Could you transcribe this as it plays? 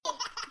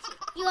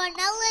You are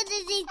now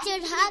listening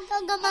to the Hot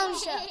Cocoa Mommy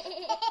Show.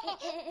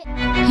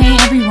 Hey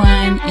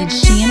everyone, it's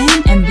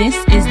Shannon, and this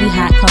is the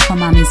Hot Cocoa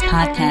Mommies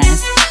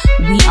podcast.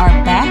 We are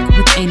back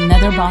with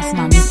another Boss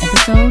Mommies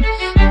episode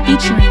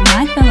featuring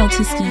my fellow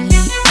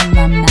Tuskegee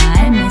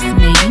alumni, Miss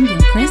Megan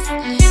Gilchrist,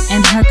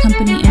 and her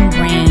company and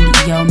brand,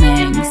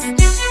 YoMegz.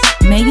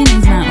 Megan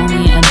is not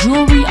only a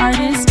jewelry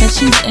artist, but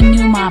she's a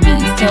new mommy,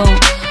 so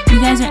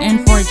you guys are in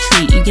for a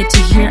treat. You get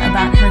to hear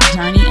about her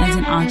journey as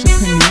an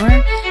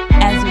entrepreneur,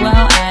 as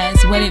well as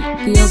what it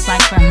feels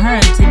like for her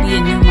to be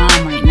a new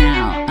mom right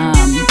now.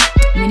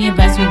 Many of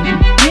us will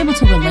be able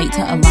to relate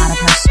to a lot of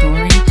her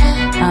story.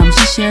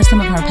 She shares some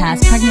of her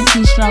past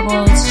pregnancy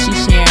struggles. She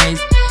shares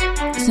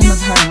some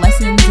of her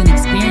lessons and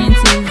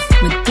experiences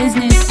with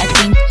business. I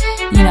think,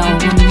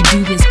 when we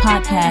do this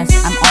podcast,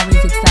 I'm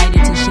always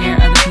excited to share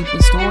other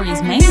people's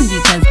stories, mainly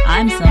because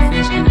I'm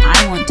selfish and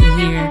I want to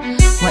hear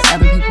what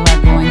other people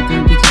are going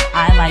through, because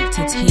I like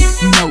to take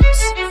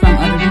notes from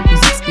other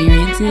people's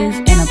experiences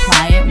and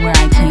apply it where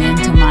I can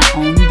to my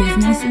own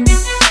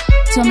businesses.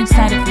 So I'm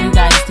excited for you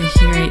guys to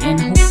hear it,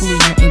 and hopefully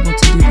you're able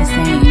to do the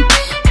same.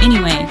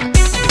 Anyway,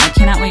 I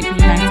cannot wait for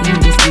you guys to hear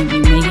this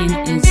interview. Megan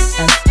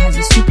has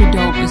a super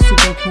dope, a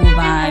super cool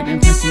vibe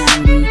and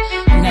personality.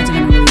 You guys are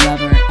going to really love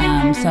her.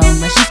 So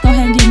let's just go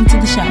ahead and get into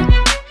the show.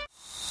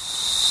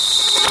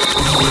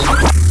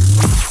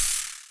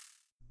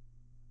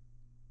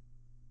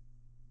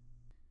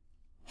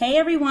 Hey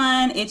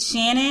everyone, it's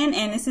Shannon,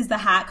 and this is the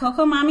Hot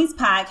Cocoa Mommies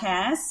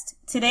podcast.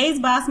 Today's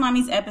Boss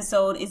Mommies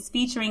episode is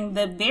featuring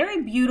the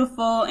very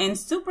beautiful and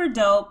super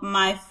dope,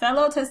 my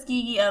fellow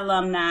Tuskegee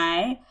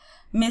alumni,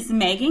 Miss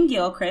Megan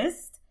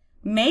Gilchrist.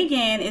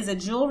 Megan is a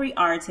jewelry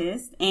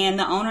artist and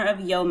the owner of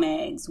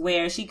YoMegz,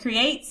 where she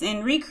creates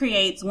and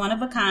recreates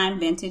one-of-a-kind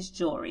vintage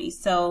jewelry.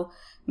 So,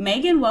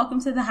 Megan, welcome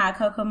to the Hot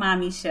Cocoa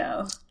Mommy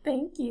Show.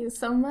 Thank you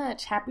so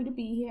much. Happy to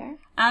be here.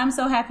 I'm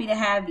so happy to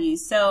have you.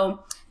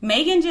 So,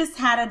 Megan just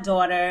had a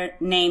daughter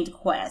named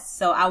Quest.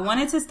 So, I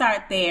wanted to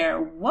start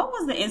there. What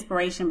was the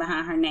inspiration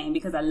behind her name?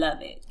 Because I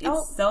love it.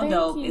 It's so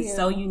dope. You. It's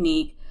so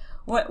unique.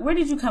 Where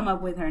did you come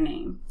up with her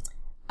name?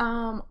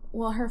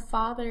 Well, her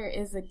father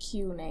is a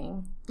Q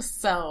name.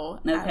 So,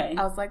 okay.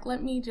 I was like,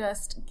 let me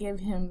just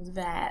give him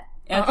that.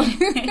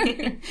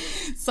 Okay.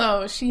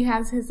 So, she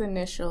has his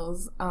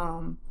initials,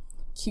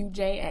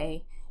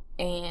 QJA,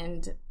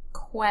 and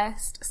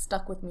Quest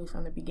stuck with me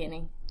from the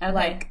beginning. Okay.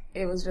 Like,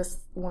 it was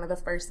just one of the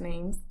first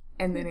names,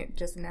 and then it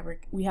just never...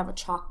 We have a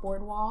chalkboard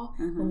wall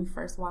when we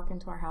first walk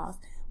into our house.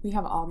 We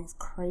have all these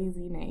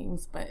crazy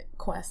names, but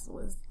Quest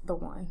was the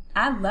one.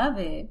 I love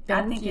it.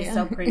 I think it's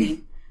so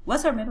pretty.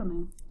 What's her middle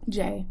name?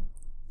 J.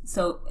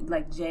 So,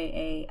 like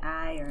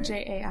J-A-I or...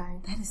 J-A-I.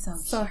 That is so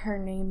cute. So her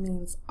name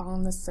means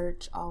on the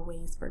search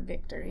always for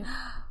victory.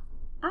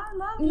 I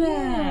love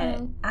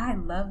that. I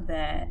love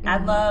that.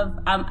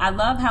 Mm-hmm. I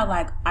love how,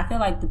 like, I feel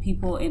like the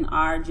people in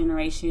our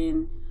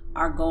generation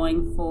are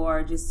going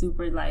for just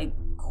super, like,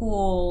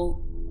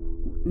 cool,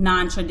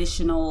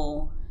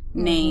 non-traditional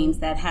names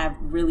that have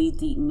really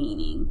deep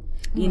meaning.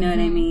 You know what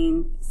I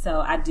mean?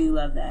 So I do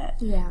love that.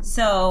 Yeah.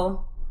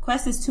 So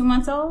Quest is 2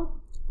 months old?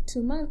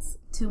 2 months.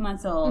 2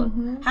 months old.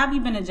 Mm-hmm. How have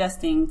you been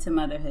adjusting to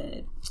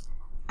motherhood?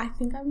 I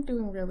think I'm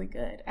doing really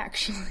good,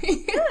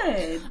 actually.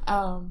 Good.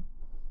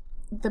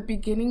 The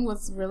beginning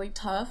was really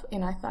tough,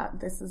 and I thought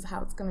this is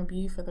how it's going to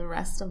be for the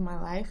rest of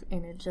my life,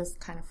 and it just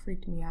kind of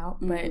freaked me out,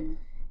 but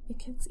it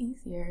gets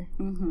easier.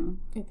 Mm-hmm.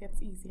 It gets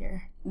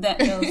easier.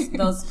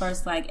 Those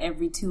first, like,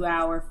 every 2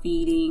 hour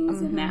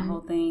feedings and that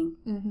whole thing.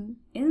 Mm-hmm.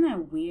 Isn't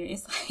that weird?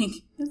 It's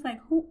like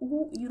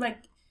who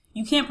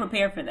you can't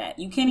prepare for that.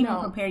 You can't even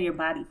prepare your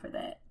body for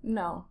that.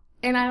 No.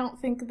 And I don't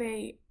think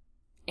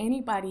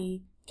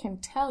anybody can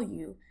tell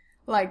you.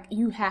 Like,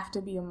 you have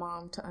to be a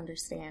mom to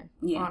understand,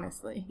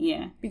 honestly.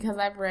 Yeah. Because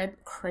I've read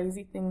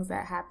crazy things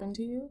that happen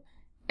to you,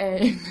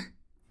 and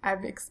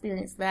I've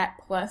experienced that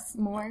plus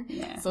more.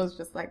 Yeah. So it's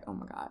just like, oh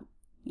my God.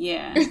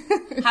 Yeah.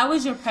 How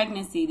was your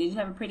pregnancy? Did you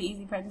have a pretty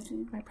easy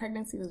pregnancy? My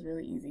pregnancy was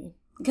really easy.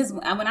 Because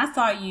when I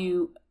saw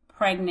you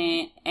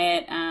pregnant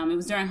at, it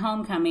was during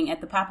homecoming at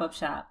the pop-up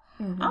shop,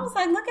 I was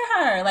like, look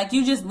at her. Like,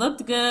 you just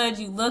looked good.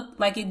 You looked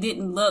like it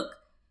didn't look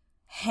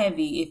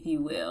heavy, if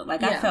you will.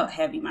 Like, I felt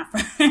heavy my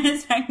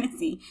first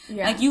pregnancy.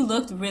 Yeah. Like, you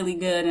looked really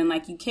good, and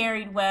like you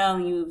carried well,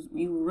 and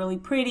you were really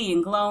pretty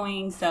and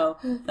glowing. So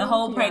the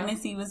whole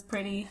pregnancy was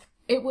pretty.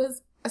 It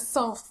was,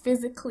 so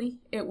physically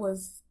it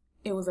was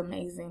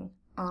amazing.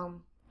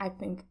 I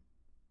think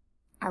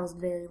I was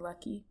very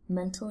lucky.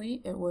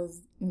 Mentally, it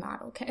was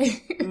not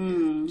okay.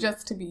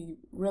 Just to be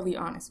really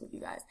honest with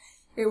you guys.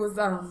 It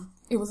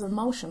was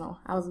emotional.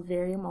 I was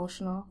very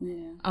emotional.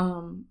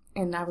 Yeah.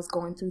 And I was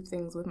going through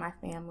things with my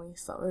family.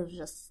 So it was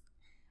just,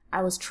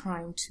 I was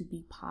trying to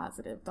be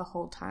positive the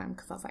whole time,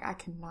 because I was like, I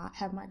cannot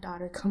have my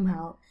daughter come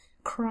out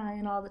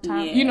crying all the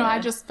time. Yeah. I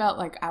just felt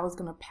like I was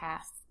going to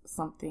pass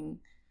something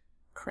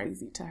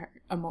crazy to her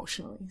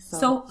emotionally.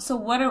 So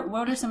what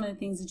are some of the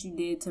things that you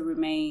did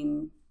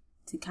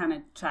to kind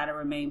of try to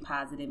remain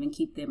positive and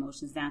keep the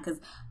emotions down? Because,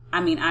 I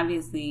mean,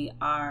 obviously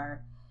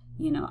our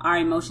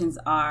emotions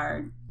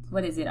are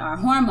our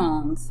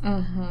hormones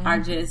are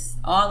just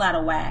all out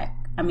of whack.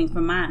 I mean,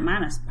 for mine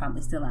are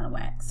probably still out of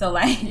whack. So,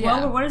 like,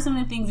 what are some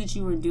of the things that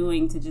you were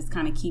doing to just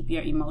kind of keep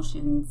your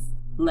emotions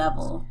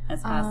level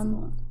as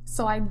possible?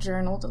 So I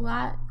journaled a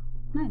lot.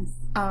 Nice.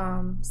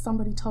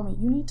 Somebody told me,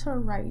 you need to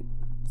write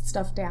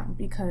stuff down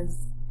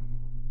because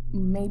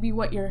maybe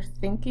what you're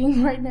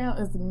thinking right now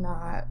is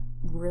not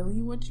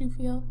really what you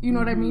feel. You know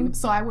what I mean?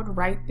 So I would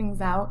write things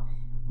out,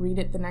 read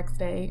it the next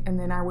day, and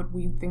then I would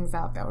weed things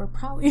out that were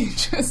probably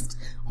just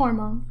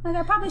hormones. Like,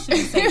 I probably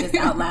shouldn't say this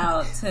out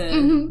loud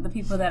to the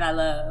people that I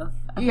love.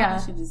 I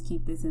probably should just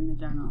keep this in the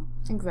journal.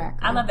 Exactly.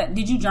 I love that.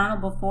 Did you journal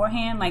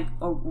beforehand, like,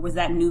 or was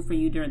that new for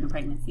you during the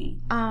pregnancy?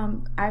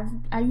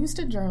 I used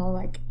to journal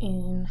like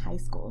in high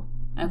school.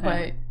 Okay.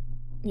 But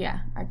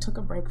yeah, I took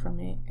a break from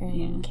it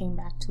and came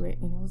back to it,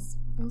 and it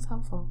was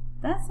helpful.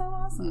 That's so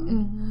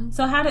awesome.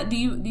 So do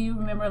you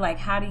remember, like,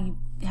 how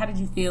did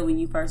you feel when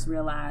you first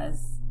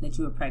realized that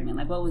you were pregnant?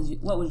 Like, what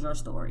was your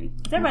story?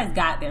 'Cause everybody's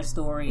got their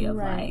story of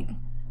like,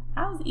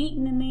 I was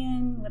eating and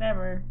then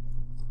whatever.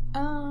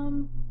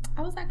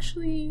 I was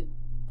actually,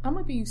 I'm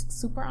gonna be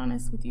super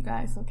honest with you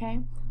guys,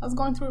 okay? I was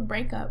going through a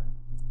breakup.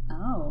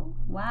 Oh,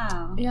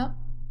 wow. Yep.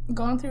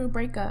 Going through a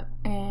breakup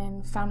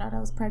and found out I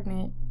was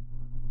pregnant.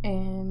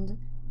 And,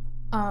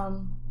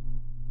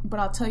 but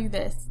I'll tell you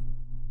this,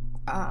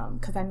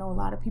 because I know a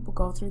lot of people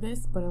go through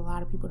this, but a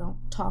lot of people don't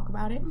talk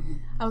about it.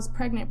 I was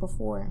pregnant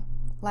before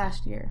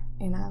last year,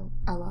 and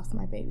I lost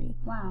my baby.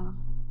 Wow.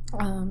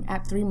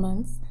 At 3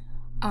 months.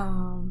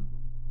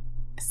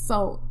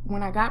 So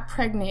when I got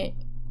pregnant,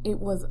 it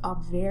was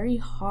very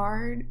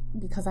hard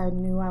because I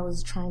knew I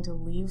was trying to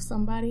leave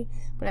somebody,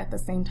 but at the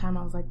same time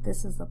I was like,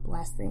 this is a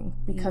blessing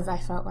because I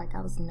felt like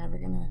I was never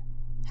gonna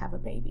have a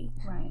baby.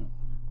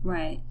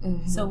 Right.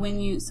 So when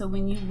you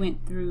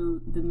went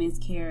through the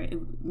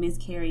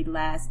miscarried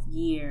last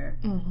year,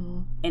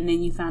 and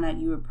then you found out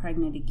you were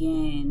pregnant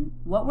again,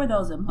 what were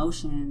those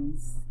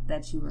emotions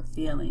that you were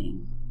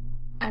feeling?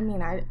 I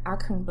mean, I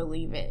couldn't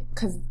believe it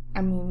because,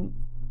 I mean,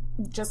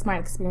 just my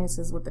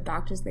experiences with the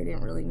doctors, they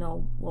didn't really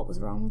know what was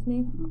wrong with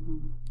me.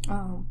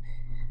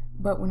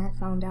 But when I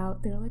found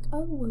out, they were like,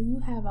 oh, well, you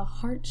have a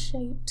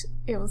heart-shaped,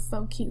 it was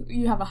so cute.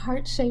 You have a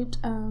heart-shaped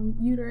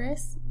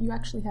uterus. You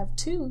actually have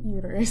 2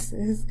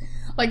 uteruses.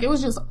 Like, it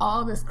was just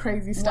all this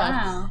crazy stuff.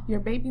 Wow.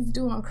 Your baby's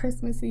due on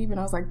Christmas Eve. And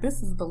I was like,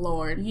 this is the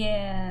Lord.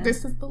 Yeah.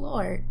 This is the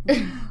Lord.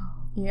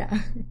 Yeah.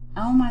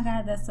 Oh, my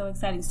God, that's so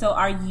exciting. So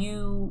are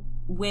you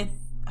with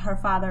her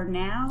father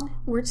now?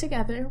 We're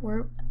together.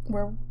 We're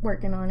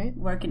working on it.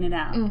 Working it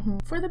out.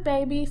 For the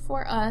baby,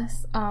 for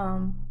us.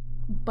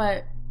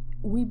 But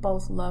we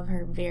both love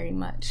her very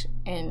much,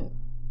 and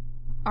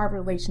our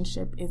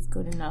relationship is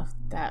good enough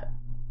that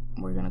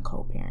we're gonna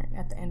co-parent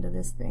at the end of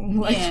this thing,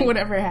 like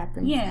whatever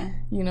happens. Yeah,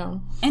 you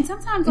know. And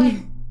sometimes,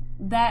 like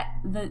that,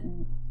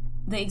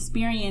 the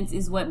experience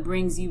is what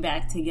brings you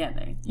back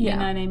together. You know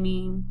what I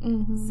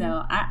mean?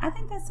 So I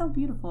think that's so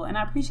beautiful, and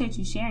I appreciate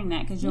you sharing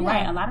that because you're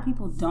right. A lot of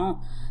people don't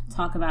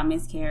talk about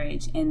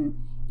miscarriage, and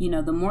you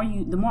know, the more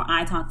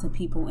I talk to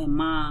people and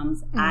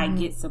moms,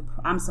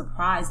 I'm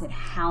surprised at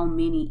how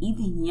many,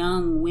 even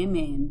young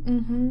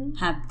women,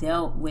 have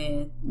dealt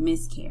with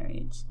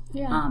miscarriage.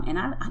 Yeah. And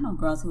I know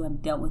girls who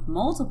have dealt with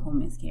multiple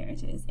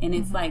miscarriages, and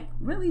it's like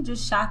really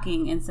just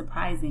shocking and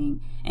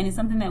surprising. And it's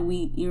something that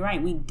you're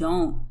right, we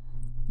don't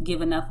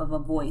give enough of a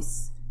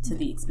voice to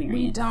the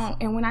experience. We don't.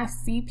 And when I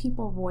see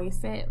people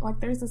voice it, like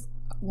there's this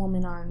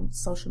woman on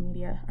social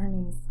media, her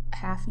name is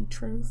Happy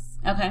Truth.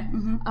 Okay.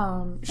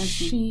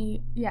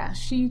 She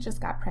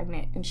just got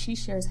pregnant, and she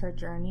shares her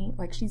journey.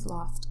 Like, she's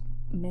lost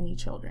many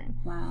children.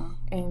 Wow.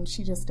 And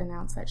she just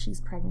announced that she's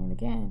pregnant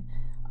again.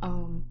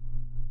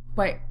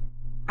 But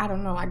I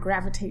don't know, I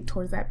gravitate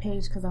towards that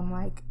page because I'm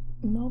like,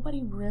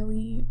 nobody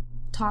really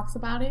talks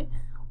about it,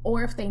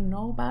 or if they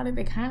know about it,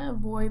 they kind of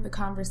avoid the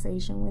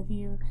conversation with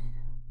you.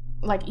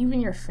 Like,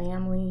 even your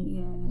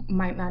family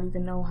might not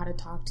even know how to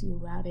talk to you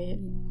about it.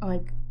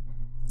 Like,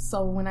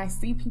 so when I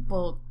see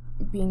people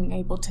being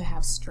able to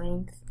have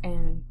strength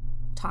and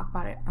talk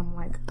about it, I'm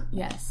like,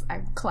 yes,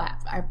 I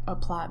clap. I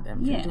applaud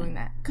them for doing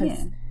that.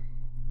 Because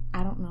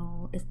I don't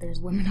know if there's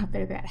women out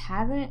there that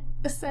haven't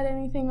said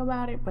anything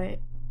about it, but...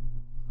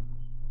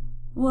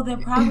 Well, there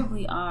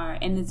probably are,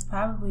 and it's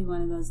probably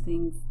one of those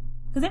things...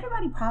 Because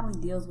everybody probably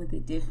deals with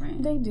it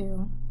different. They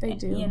do.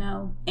 You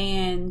know,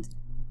 and...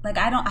 Like,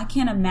 I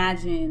can't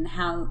imagine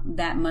how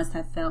that must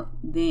have felt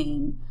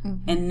then.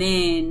 And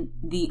then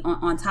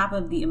on top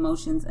of the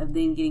emotions of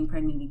then getting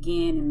pregnant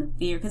again and the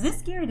fear. Because it's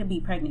scary to be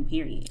pregnant,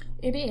 period.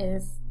 It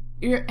is.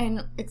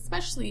 And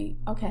especially,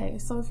 okay,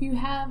 so if you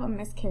have a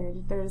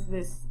miscarriage, there's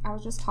this, I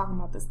was just talking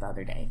about this the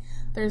other day.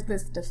 There's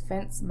this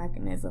defense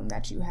mechanism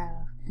that you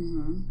have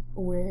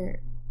where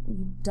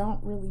you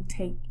don't really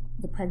take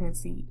the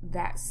pregnancy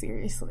that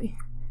seriously.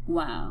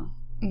 Wow.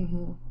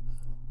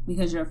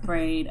 Because you're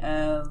afraid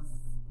of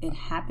it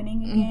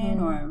happening again,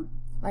 or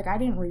like I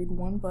didn't read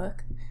one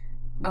book.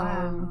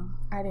 Wow.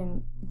 I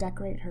didn't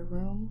decorate her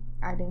room.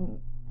 I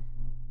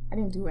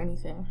didn't do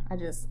anything. I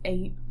just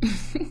ate,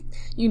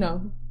 you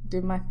know,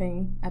 did my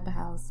thing at the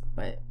house.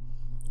 But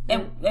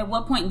At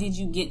what point did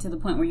you get to the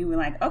point where you were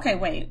like, okay,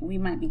 wait,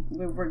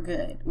 we're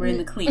good. We're in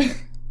the clear.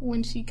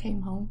 When she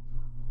came home.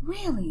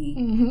 Really?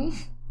 Mm-hmm.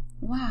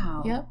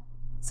 Wow. Yep.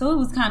 So it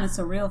was kind of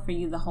surreal for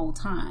you the whole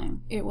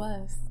time. It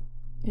was.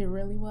 It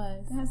really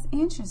was. That's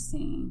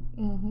interesting.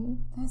 Mm-hmm.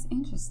 That's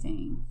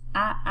interesting.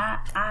 I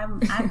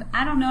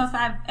don't know if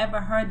I've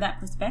ever heard that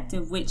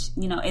perspective, which,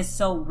 you know, is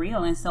so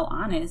real and so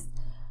honest.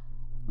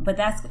 But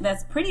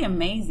that's pretty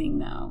amazing,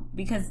 though,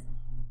 because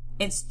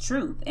it's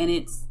truth, and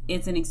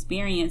it's an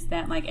experience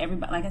that, like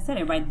everybody, like I said,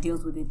 everybody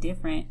deals with it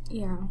different.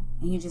 Yeah,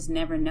 and you just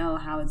never know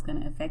how it's going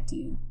to affect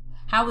you.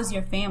 How was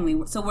your family?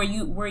 So were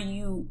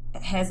you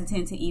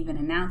hesitant to even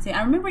announce it?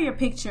 I remember your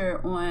picture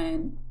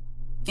on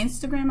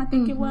Instagram, I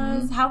think it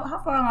was. How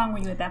far along were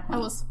you at that point?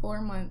 I was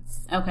 4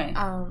 months. Okay.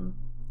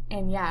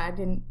 And yeah, I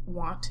didn't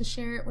want to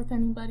share it with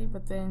anybody,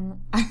 but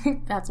then I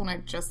think that's when I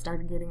just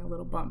started getting a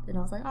little bump, and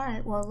I was like, all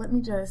right, well, let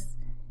me just.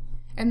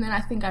 And then I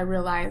think I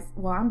realized,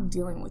 well, I'm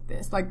dealing with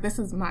this. Like, this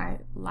is my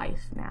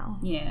life now.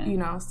 Yeah. You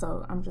know,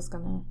 so I'm just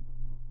going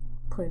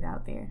to put it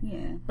out there.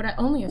 Yeah. But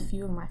only a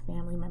few of my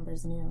family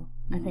members knew.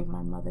 I think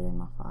my mother and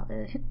my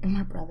father and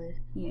my brother.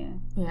 Yeah.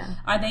 Yeah.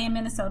 Are they in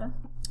Minnesota?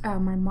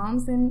 My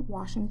mom's in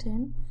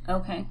Washington.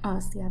 Okay.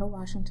 Seattle,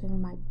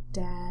 Washington. My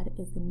dad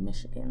is in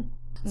Michigan.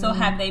 So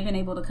have they been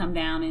able to come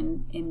down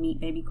and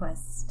meet Baby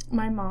Quest?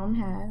 My mom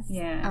has.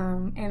 Yeah.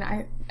 And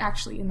I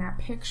actually, in that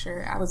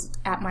picture, I was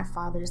at my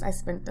father's. I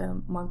spent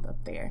a month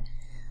up there.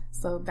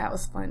 So that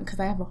was fun because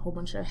I have a whole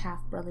bunch of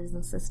half brothers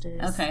and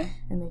sisters. Okay.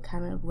 And they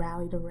kind of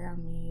rallied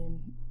around me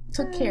and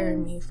took care of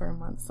me for a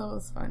month. So it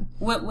was fun.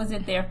 What was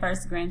it, their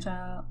first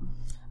grandchild?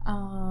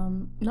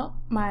 Nope.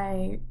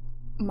 My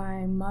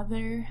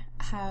mother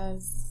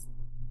has,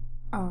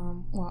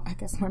 well, I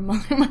guess my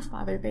mother and my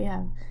father, they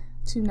have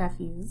 2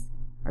 nephews.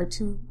 Or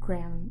 2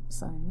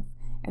 grandsons,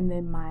 and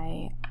then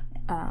my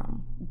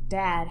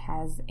dad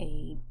has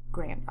a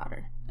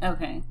granddaughter.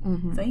 Okay,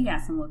 so you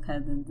got some little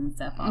cousins and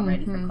stuff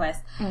already for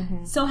Quest.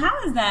 Mm-hmm. So how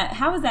is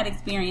that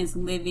experience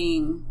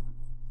living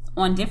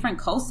on different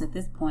coasts at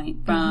this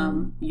point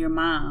from your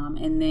mom,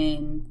 and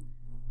then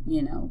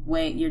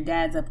your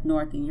dad's up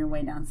north and you're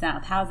way down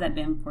south? How's that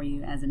been for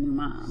you as a new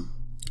mom?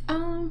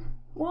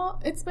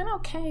 Well, it's been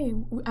okay.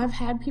 I've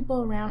had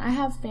people around. I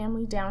have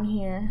family down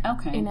here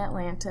in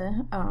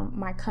Atlanta.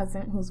 My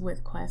cousin who's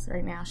with Quest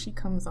right now, she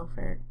comes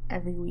over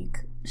every week.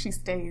 She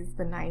stays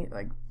the night,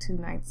 like 2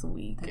 nights a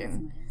week. That's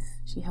and nice.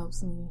 She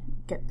helps me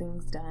get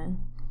things done.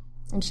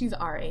 And she's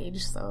our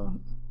age, so,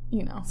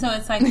 So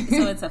it's like,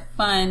 it's a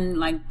fun,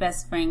 like,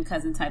 best friend,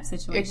 cousin type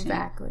situation.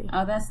 Exactly.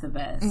 Oh, that's the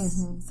best.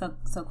 Mm-hmm.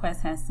 So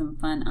Quest has some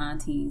fun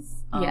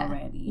aunties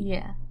already.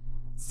 Yeah.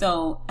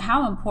 So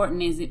how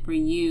important is it for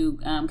you?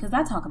 Because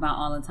I talk about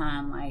all the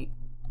time, like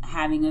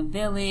having a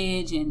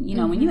village, and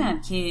when you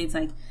have kids,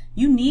 like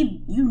you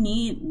need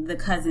the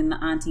cousin, the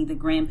auntie, the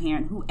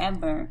grandparent,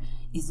 whoever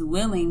is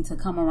willing to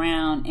come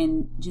around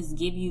and just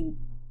give you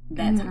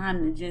that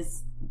time to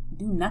just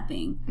do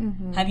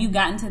nothing. Have you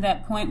gotten to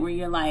that point where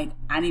you're like,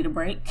 I need a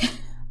break?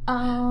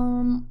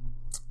 I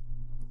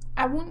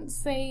wouldn't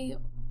say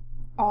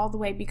all the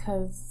way,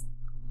 because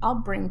I'll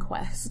bring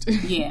Quest.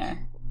 Yeah.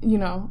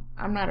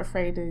 I'm not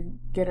afraid to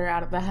get her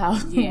out of the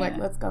house. Yeah. Like,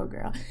 let's go,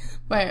 girl.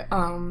 But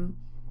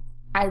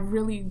I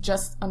really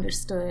just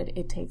understood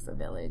it takes a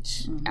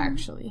village,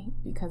 actually,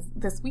 because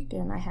this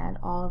weekend I had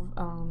all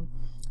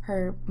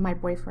of my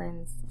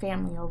boyfriend's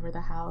family over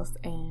the house,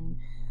 and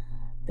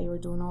they were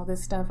doing all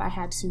this stuff. I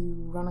had to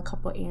run a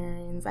couple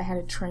errands. I had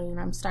to train.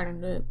 I'm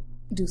starting to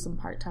do some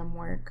part-time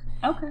work.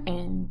 Okay.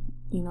 And,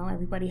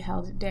 everybody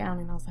held it down,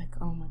 and I was like,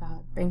 oh my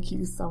God, thank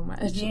you so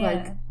much. Yeah.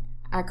 Like,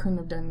 I couldn't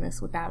have done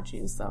this without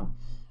you. So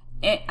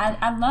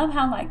I love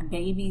how, like,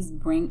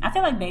 I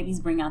feel like babies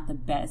bring out the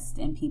best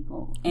in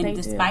people. And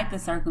despite the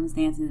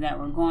circumstances that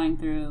we're going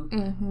through,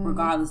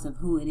 regardless of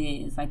who it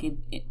is, like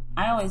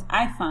I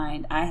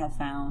have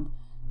found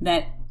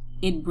that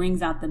it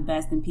brings out the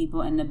best in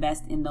people and the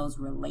best in those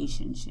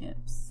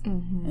relationships.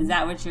 Is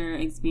that what you're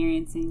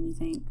experiencing, you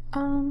think?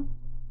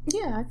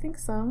 Yeah, I think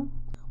so.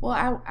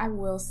 Well, I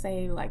will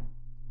say, like,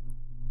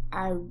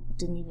 I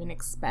didn't even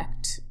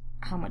expect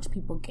how much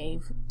people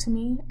gave to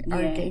me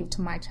or gave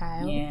to my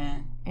child.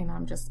 Yeah. And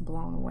I'm just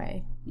blown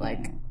away. Yeah.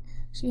 Like,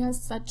 she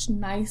has such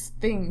nice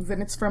things,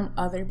 and it's from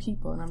other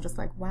people, and I'm just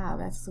like, wow,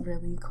 that's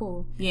really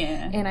cool.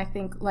 Yeah. And I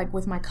think, like,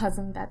 with my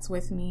cousin that's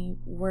with me,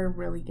 we're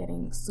really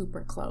getting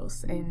super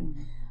close.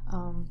 And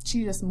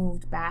she just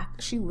moved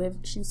back.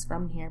 She's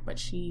from here, but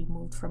she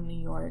moved from New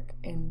York,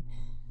 and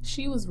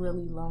she was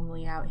really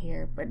lonely out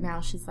here, but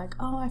now she's like,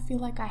 oh, I feel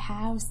like I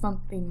have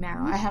something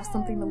now. I have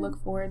something to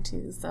look forward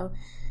to. So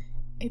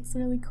it's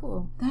really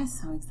cool.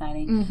 That's so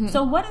exciting.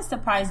 So what has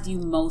surprised you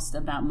most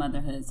about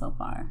motherhood so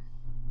far?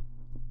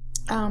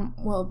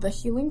 Well, the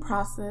healing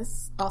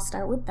process, I'll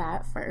start with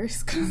that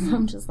first, because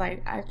I'm just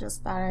like, I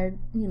just thought I'd,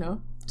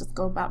 just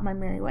go about my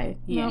merry way.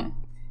 Yeah. Nope.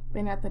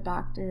 Been at the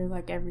doctor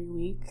like every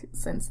week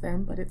since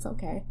then, but it's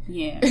okay.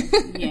 Yeah,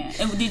 yeah.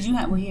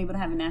 Were you able to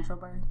have a natural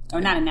birth? Or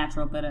not a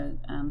natural, but a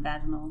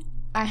vaginal?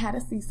 I had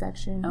a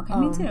C-section. Okay,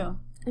 me too.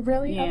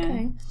 Really? Yeah.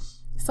 Okay.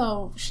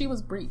 So she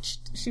was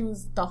breached. She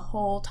was the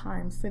whole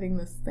time sitting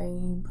the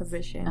same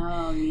position.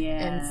 Oh,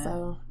 yeah. And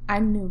so I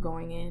knew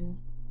going in,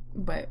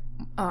 but,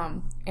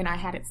 and I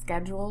had it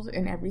scheduled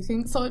and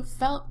everything. So it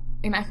felt,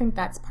 and I think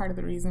that's part of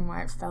the reason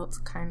why it felt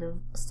kind of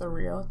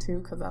surreal too,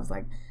 because I was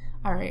like,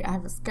 all right, I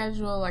have a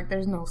schedule, like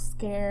there's no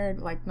scared,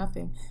 like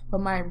nothing.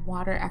 But my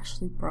water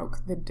actually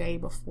broke the day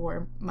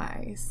before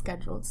my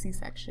scheduled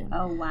C-section.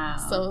 Oh, wow.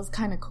 So it was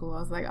kind of cool.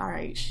 I was like, all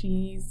right,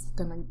 she's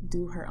going to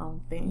do her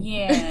own thing.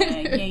 Yeah.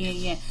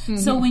 Mm-hmm.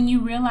 So when you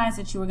realized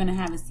that you were going to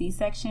have a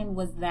C-section,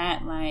 was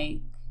that like,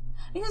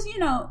 because, you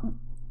know,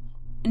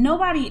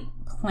 nobody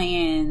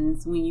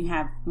plans when you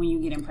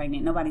get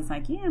pregnant. Nobody's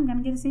like, yeah, I'm going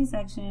to get a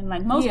C-section.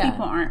 Like most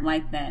people aren't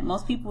like that.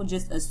 Most people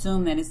just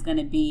assume that it's going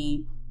to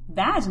be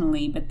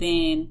vaginally, but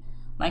then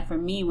like for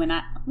me, when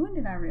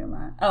did I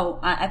realize? Oh,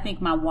 I think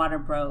my water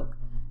broke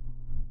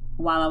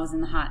while I was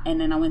in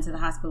and then I went to the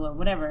hospital or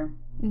whatever.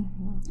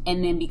 Mm-hmm.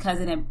 And then because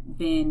it had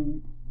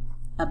been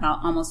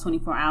about almost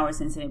 24 hours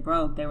since it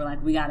broke, they were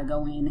like, we got to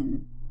go in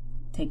and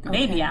take the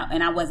baby out.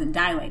 And I wasn't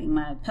dilating.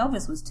 My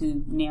pelvis was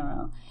too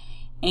narrow.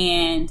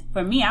 And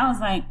for me, I was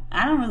like,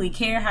 I don't really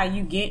care how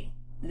you get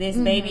this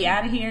baby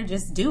out of here.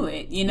 Just do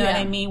it. You know what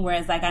I mean?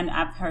 Whereas like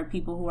I've heard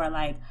people who are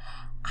like,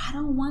 I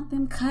don't want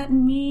them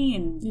cutting me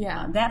and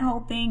that whole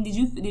thing. Did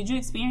you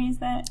experience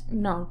that?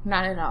 No,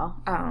 not at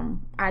all.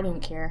 I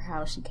didn't care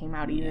how she came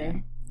out either.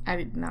 Yeah. I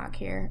did not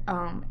care.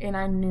 And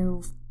I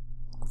knew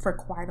for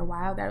quite a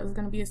while that it was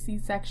going to be a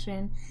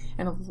C-section.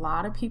 And a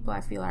lot of people I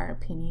feel are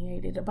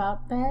opinionated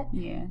about that.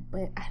 Yeah.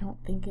 But I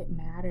don't think it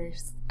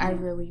matters. Yeah. I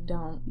really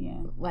don't.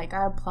 Yeah. Like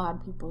I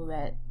applaud people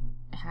that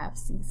have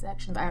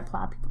C-sections. I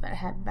applaud people that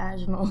had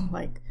vaginal,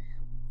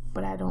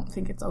 but I don't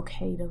think it's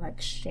okay to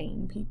like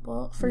shame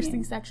people for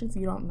C-sections.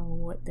 You don't know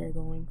what they're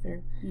going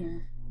through. Yeah.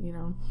 You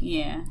know?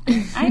 Yeah.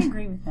 I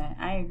agree with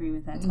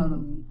that.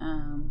 Totally.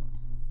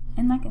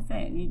 And like I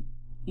said,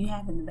 you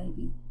having the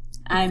baby.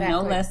 Exactly. I'm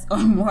no less or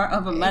more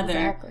of a mother.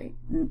 Exactly.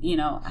 You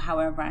know,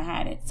 however I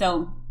had it.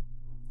 So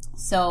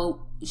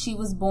she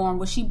was born.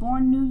 Was she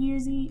born New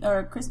Year's Eve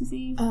or Christmas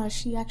Eve?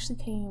 She actually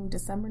came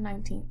December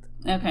 19th.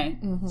 Okay.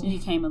 Mm-hmm. She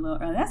came a little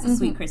early. That's a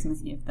sweet Christmas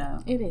gift, though.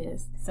 It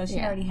is. So she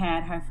already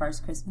had her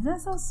first Christmas.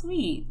 That's so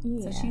sweet.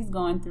 Yeah. So she's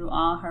going through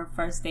all her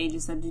first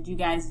stages. So did you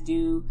guys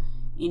do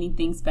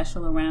anything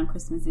special around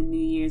Christmas and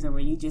New Year's, or were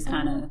you just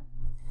kind of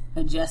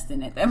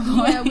adjusting at that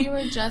point? Yeah, we were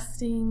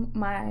adjusting.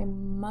 My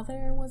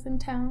mother was in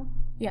town.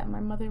 Yeah,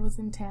 my mother was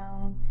in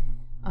town.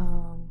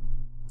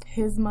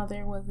 His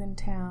mother was in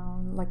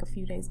town like a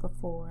few days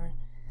before.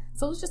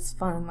 So it was just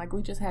fun. Like,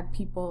 we just had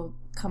people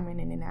coming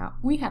in and out.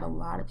 We had a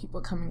lot of people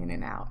coming in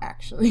and out,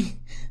 actually.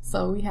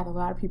 So we had a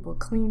lot of people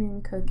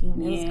cleaning,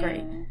 cooking. It was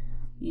great.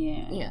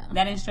 Yeah.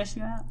 That didn't stress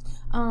you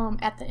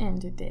out? At the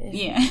end, it did.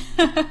 Yeah.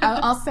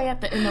 I'll say at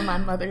the end of my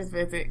mother's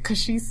visit,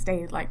 because she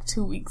stayed like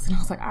 2 weeks, and I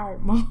was like, all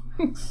right, Mom.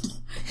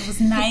 It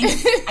was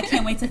nice. I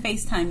can't wait to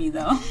FaceTime you,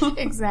 though.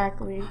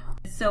 Exactly.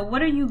 So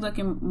what are you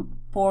looking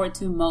forward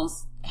to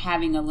most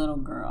having a little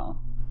girl?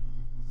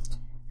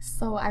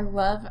 So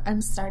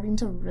I'm starting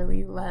to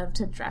really love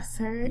to dress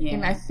her,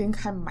 and I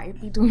think I might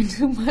be doing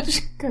too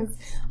much, because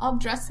I'll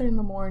dress her in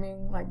the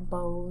morning, like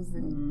bows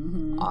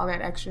and all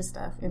that extra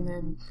stuff, and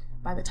then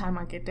by the time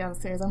I get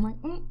downstairs, I'm like,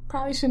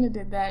 probably shouldn't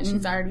have did that.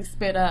 She's already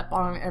spit up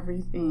on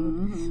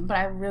everything, but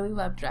I really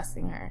love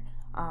dressing her,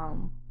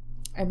 and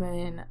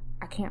then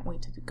I can't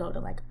wait to go to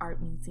like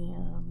art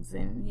museums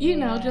and you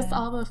know, just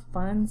all the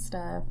fun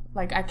stuff.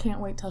 Like, I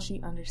can't wait till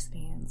she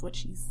understands what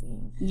she's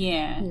seeing.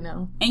 Yeah. You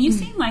know? And you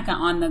seem like an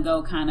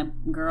on-the-go kind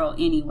of girl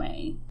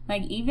anyway.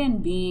 Like,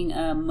 even being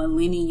a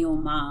millennial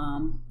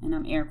mom, and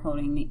I'm air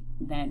quoting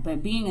that,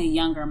 but being a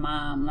younger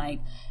mom, like,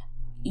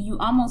 you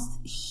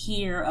almost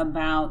hear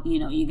about, you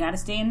know, you got to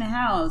stay in the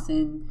house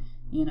and,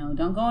 you know,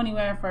 don't go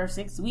anywhere for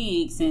 6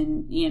 weeks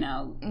and, you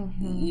know,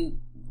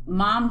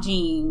 mom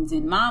jeans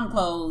and mom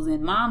clothes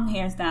and mom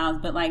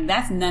hairstyles, but like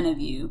that's none of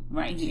you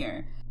right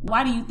here.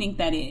 Why do you think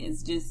that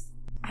is?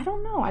 I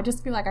don't know. I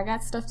just feel like I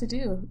got stuff to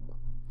do.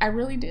 I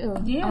really do.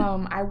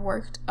 Yeah. I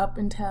worked up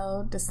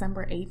until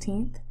December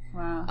 18th.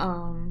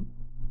 Wow.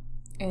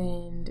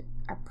 And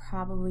I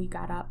probably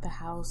got out the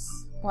house.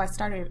 Well,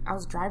 I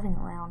was driving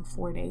around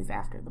 4 days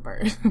after the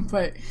birth,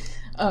 but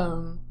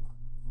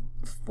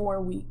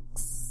 4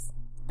 weeks.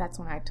 That's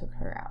when I took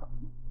her out.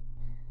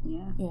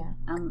 Yeah.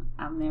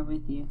 I'm there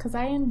with you. Because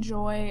I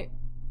enjoy,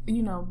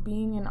 you know,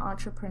 being an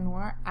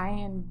entrepreneur. I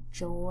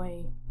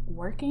enjoy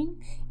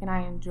working and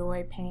I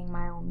enjoy paying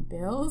my own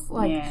bills.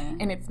 Like,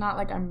 and it's not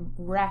like I'm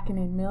racking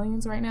in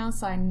millions right now.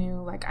 So I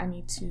knew like I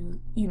need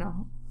to, you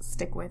know,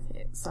 stick with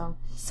it. So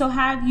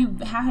how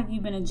have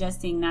you been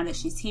adjusting now that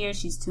she's here?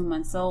 She's 2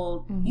 months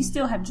old. You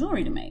still have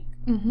jewelry to make.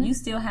 You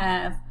still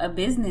have a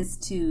business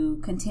to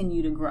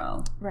continue to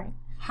grow. Right.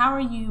 How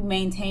are you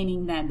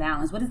maintaining that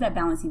balance? What does that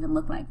balance even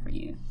look like for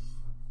you?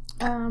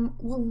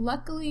 Well,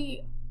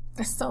 luckily,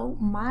 so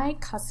my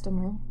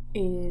customer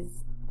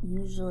is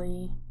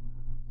usually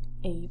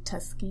a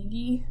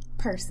Tuskegee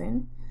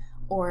person,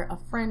 or a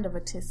friend of a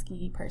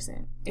Tuskegee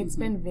person. It's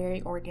been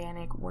very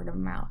organic, word of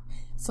mouth.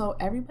 So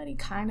everybody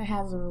kind of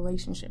has a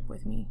relationship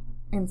with me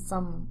in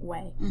some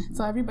way.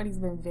 So everybody's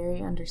been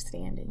very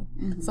understanding.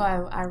 So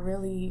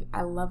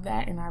I love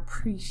that, and I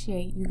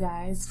appreciate you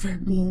guys for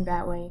being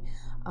that way.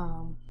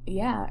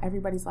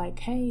 Everybody's like,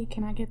 hey,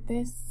 can I get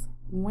this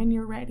when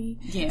you're ready?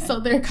 Yeah. So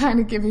they're kind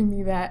of giving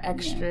me that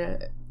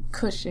extra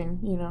cushion,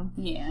 you know?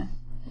 Yeah.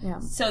 Yeah.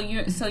 So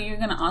you're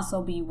gonna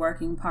also be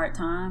working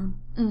part-time?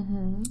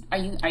 Are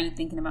you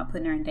thinking about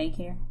putting her in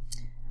daycare?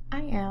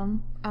 I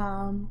am.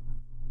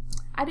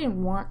 I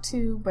didn't want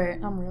to,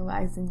 but I'm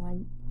realizing,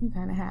 like, you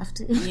kind of have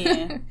to.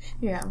 Yeah.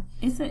 Yeah.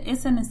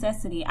 It's a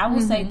necessity. I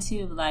will say,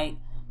 too, like,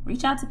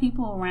 reach out to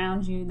people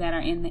around you that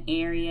are in the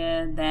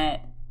area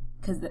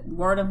because the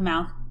word of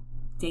mouth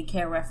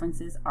daycare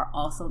references are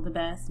also the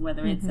best,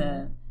 whether it's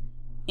a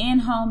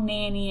in-home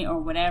nanny or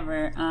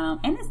whatever.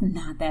 And it's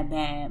not that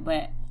bad,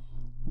 but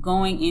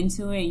going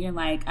into it, you're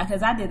like,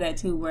 because I did that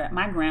too, where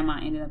my grandma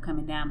ended up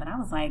coming down, but I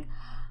was like,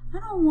 I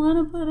don't want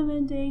to put them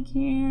in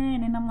daycare.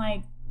 And then I'm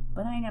like,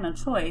 but I ain't got no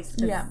choice.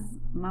 Yeah.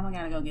 Mama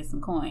got to go get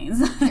some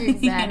coins.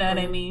 Exactly. You know what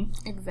I mean?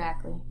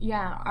 Exactly.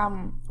 Yeah.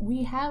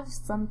 We have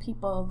some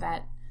people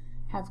that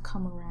have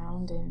come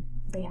around and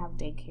they have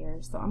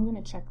daycare, so I'm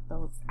going to check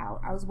those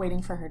out. I was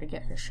waiting for her to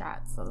get her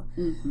shot, so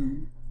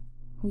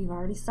we've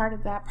already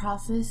started that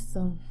process,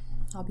 so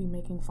I'll be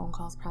making phone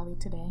calls probably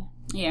today.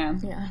 Yeah.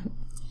 Yeah.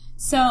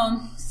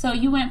 So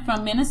you went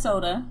from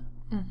Minnesota.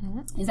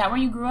 Is that where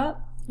you grew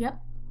up?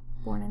 Yep.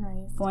 Born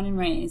and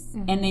raised.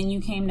 And then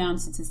you came down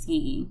to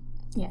Tuskegee.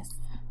 Yes.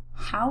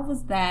 How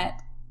was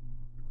that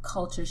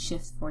culture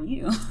shift for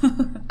you?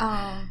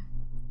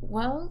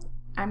 Well,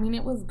 I mean,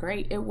 it was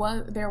great. There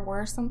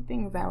were some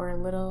things that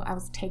were I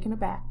was taken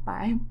aback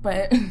by,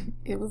 but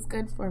it was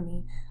good for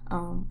me.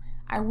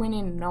 I went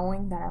in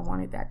knowing that I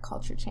wanted that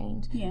culture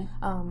change. Yeah.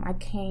 I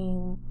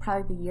came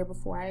probably the year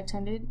before I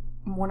attended.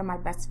 One of my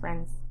best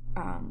friends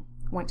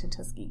went to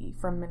Tuskegee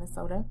from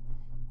Minnesota,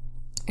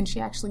 and she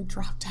actually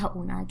dropped out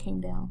when I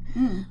came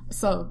down.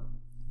 So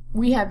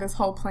we had this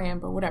whole plan,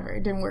 but whatever,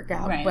 it didn't work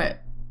out. Right.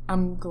 But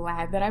I'm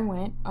glad that I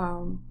went.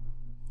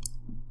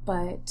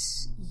 But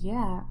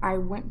yeah, I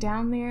went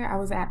down there. I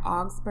was at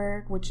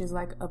Augsburg, which is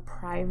like a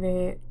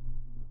private,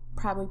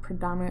 probably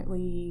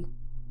predominantly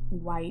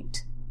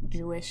white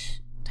Jewish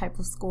type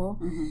of school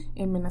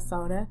in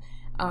Minnesota.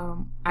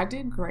 I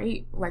did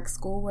great, like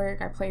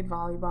schoolwork. I played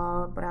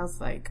volleyball, but I was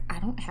like,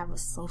 I don't have a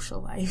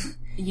social life.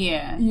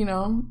 Yeah. You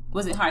know?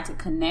 Was it hard to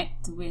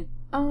connect with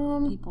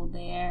people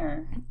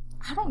there?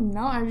 I don't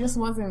know. I just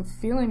wasn't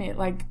feeling it.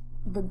 Like,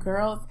 the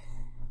girls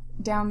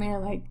down there,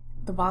 like,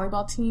 the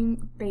volleyball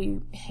team, they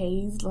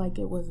hazed like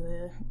it was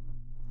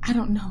I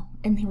don't know.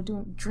 And they were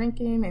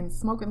drinking and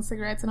smoking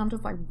cigarettes, and I'm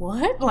just like,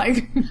 what?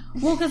 Like,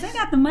 well, because they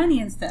got the money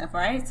and stuff,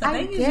 right? So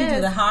they usually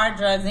do the hard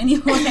drugs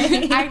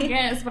anyway. I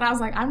guess, but I was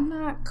like, I'm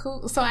not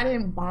cool. So I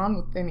didn't bond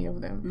with any of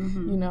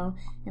them, you know?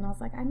 And I was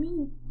like, I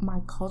need my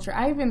culture.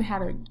 I even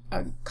had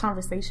a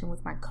conversation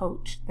with my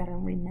coach that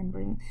I'm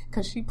remembering,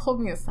 because she pulled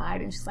me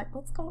aside and she's like,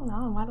 what's going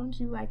on? Why don't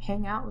you, like,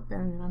 hang out with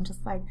them? And I'm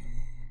just like,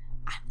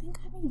 I think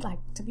I need, like,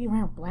 to be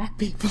around black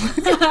people.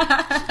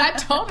 I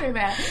told her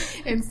that.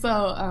 And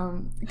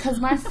so, because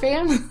my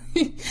family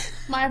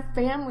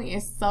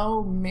is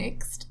so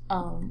mixed.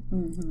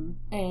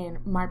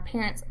 And my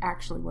parents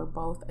actually were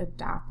both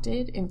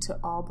adopted into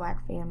all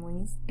black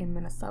families in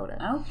Minnesota.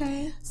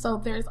 Okay. So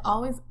there's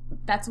always,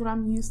 that's what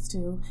I'm used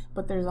to,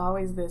 but there's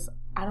always this,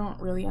 I don't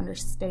really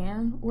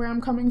understand where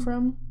I'm coming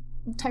from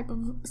type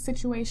of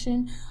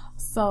situation.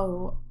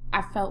 So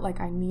I felt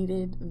like I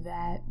needed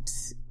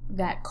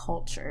that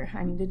culture.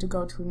 I needed to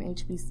go to an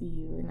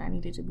HBCU, and I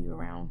needed to be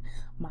around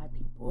my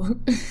people.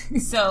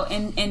 So,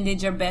 and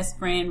did your best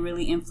friend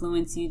really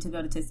influence you to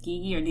go to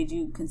Tuskegee, or did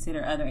you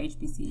consider other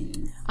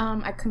HBCUs?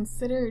 I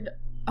considered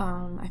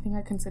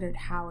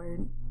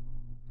Howard,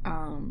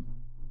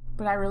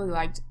 but I really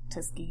liked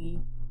Tuskegee.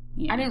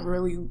 Yeah. I didn't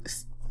really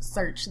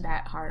search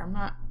that hard. I'm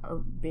not a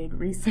big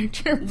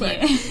researcher,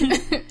 but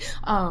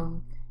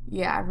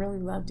yeah, I really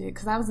loved it,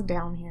 because I was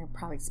down here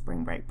probably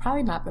spring break.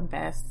 Probably not the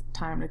best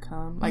time to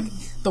come. Like,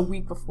 the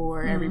week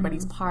before,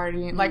 everybody's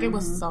partying. Like, it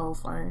was so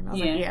fun. I was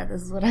like, yeah,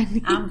 this is what I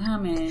need. I'm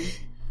coming.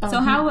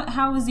 So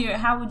how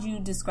would you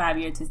describe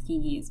your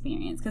Tuskegee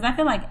experience? Because I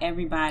feel like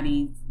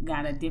everybody's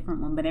got a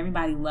different one, but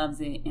everybody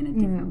loves it in a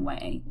different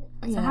way.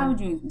 So how would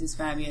you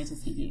describe your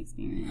Tuskegee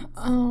experience?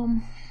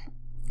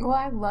 Well,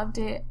 I loved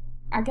it.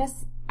 I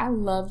guess I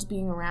loved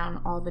being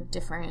around all the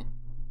different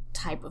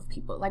type of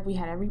people. Like, we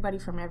had everybody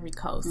from every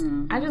coast.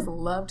 I just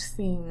loved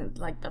seeing,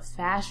 like, the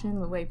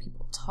fashion, the way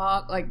people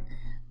talk. Like,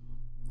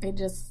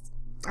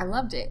 I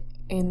loved it.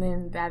 And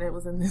then that it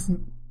was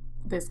in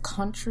this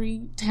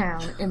country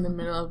town in the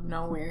middle of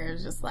nowhere. It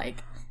was just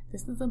like,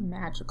 this is a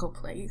magical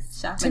place.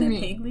 Shopping at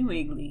Piggly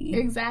Wiggly.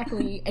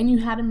 Exactly. And you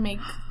had to make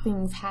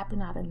things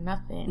happen out of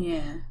nothing.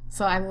 Yeah.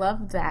 So I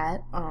loved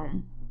that.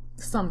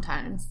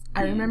 Sometimes.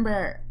 I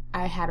remember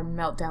I had a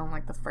meltdown,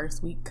 like, the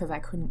first week, because I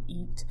couldn't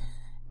eat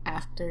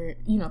after,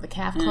 the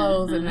calf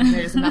closed, and then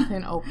there's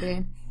nothing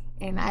open.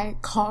 And I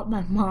called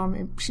my mom,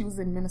 and she was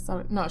in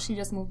Minnesota. No, she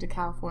just moved to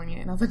California.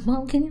 And I was like,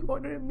 Mom, can you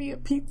order me a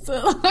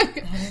pizza? That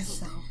is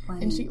so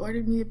funny. And she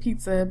ordered me a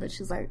pizza, but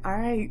she was like, all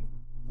right,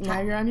 now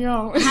you're on your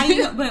own.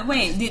 But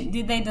wait,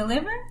 did they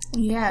deliver?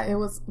 Yeah, it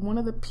was one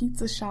of the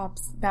pizza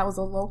shops. That was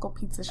a local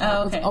pizza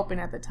shop. It was open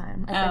at the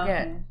time. I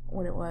forget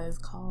what it was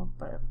called,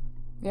 but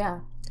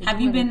yeah.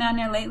 Have you been down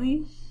there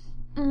lately?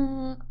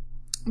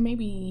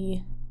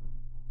 Maybe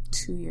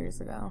 2 years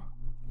ago.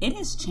 It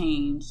has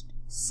changed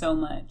so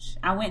much.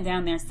 I went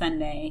down there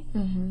Sunday,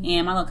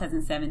 and my little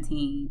cousin's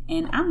 17,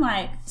 and I'm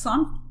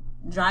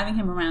driving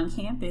him around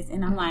campus,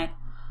 and I'm like,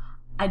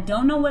 I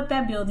don't know what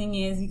that building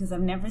is because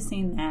I've never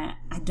seen that.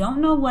 I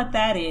don't know what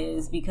that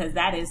is because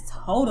that is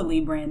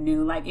totally brand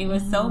new. Like, it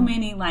was so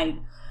many, like,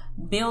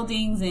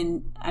 buildings,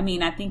 and I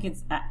mean, I think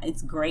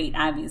it's great,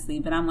 obviously,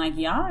 but I'm like,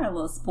 y'all are a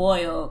little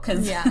spoiled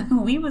because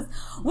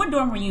what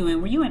dorm were you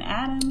in? Were you in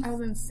Adams? I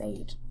was in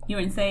Sage. You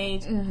were in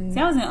Sage? See,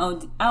 I was in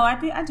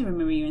I do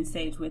remember you in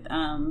Sage with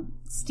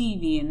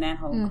Stevie and that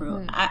whole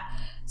crew.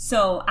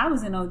 So I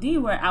was in OD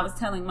where I was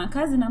telling my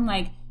cousin, I'm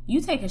like, you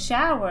take a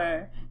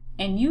shower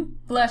and you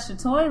flush the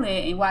toilet,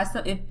 and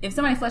if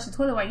somebody flushed the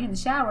toilet while you're in the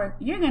shower,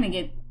 you're gonna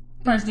get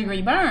first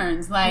degree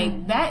burns.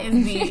 Like, that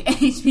is the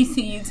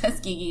HBCU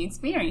Tuskegee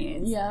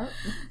experience. Yeah.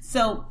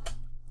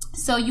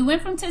 So you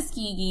went from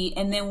Tuskegee,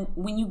 and then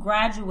when you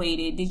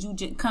graduated, did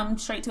you come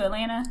straight to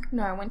Atlanta?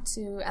 No, I went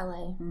to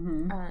LA,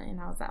 and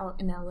I was out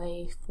in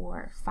LA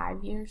for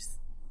 5 years.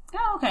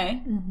 Oh,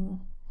 okay.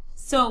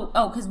 So,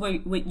 because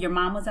your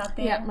mom was out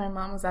there? Yeah, my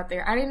mom was out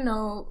there. I didn't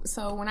know,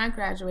 so when I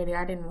graduated,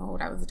 I didn't know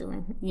what I was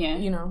doing. Yeah.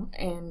 You know,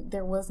 and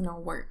there was no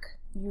work.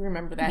 You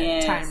remember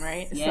that time,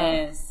 right?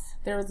 Yes. So,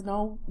 there was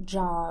no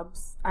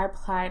jobs. I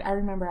applied. I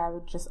remember I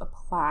would just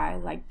apply,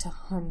 like, to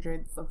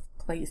hundreds of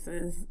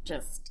places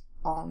just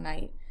all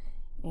night.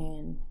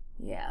 And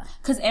yeah,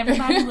 because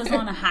everybody was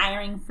on a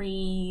hiring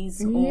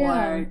freeze,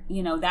 or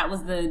you know, that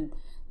was the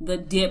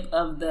dip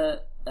of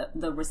the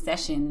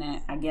recession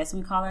that I guess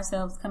we call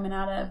ourselves coming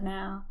out of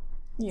now.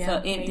 Yeah,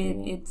 so it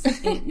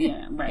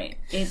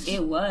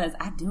was.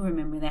 I do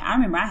remember that. I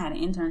remember I had an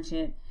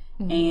internship,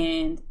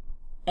 and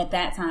at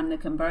that time the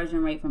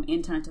conversion rate from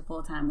intern to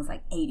full time was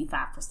like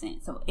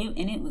 85%. So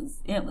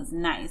it was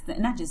nice,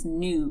 and I just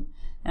knew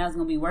that I was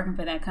going to be working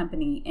for that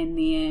company, and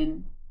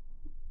then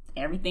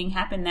everything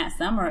happened that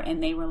summer,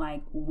 and they were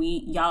like,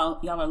 y'all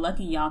are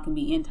lucky y'all can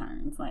be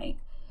interns. Like,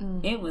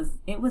 it was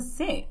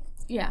sick.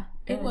 Yeah,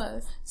 it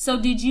was. So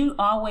did you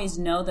always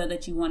know though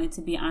that you wanted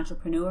to be an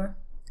entrepreneur?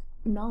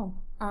 No,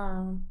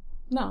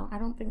 I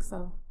don't think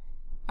so.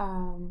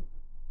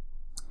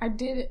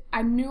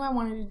 I knew I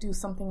wanted to do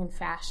something in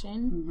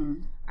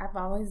fashion. I've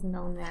always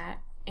known that.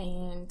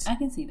 And I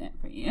can see that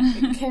for you.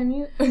 Can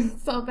you?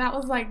 So that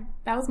was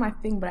my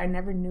thing, but I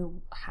never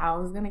knew how I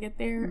was going to get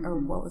there or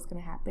what was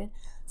going to happen.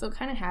 So it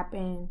kind of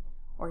happened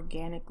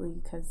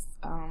organically because,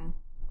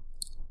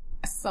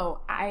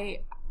 so I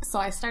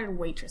started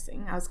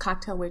waitressing. I was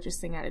cocktail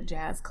waitressing at a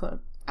jazz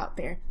club out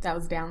there that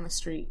was down the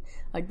street.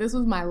 Like, this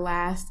was my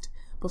last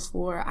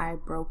before I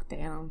broke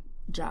down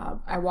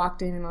job. I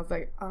walked in and I was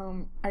like,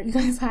 are you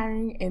guys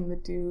hiring? And the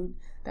dude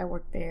that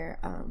worked there,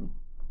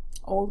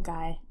 old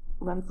guy,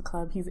 runs the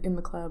club. He's in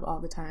the club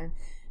all the time.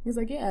 He's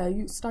like, yeah,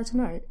 you start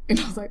tonight. And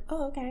I was like,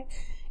 oh, okay.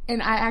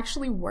 And I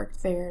actually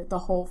worked there the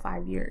whole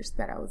 5 years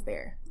that I was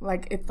there.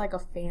 Like, it's like a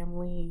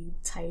family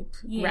type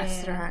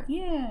restaurant,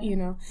 you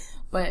know.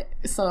 But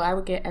so I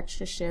would get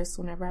extra shifts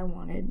whenever I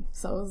wanted.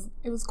 So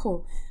it was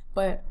cool.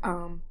 But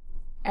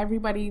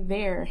everybody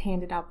there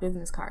handed out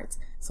business cards.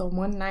 So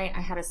one night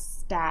I had a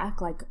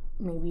stack, like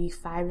maybe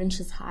 5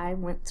 inches high,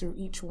 went through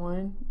each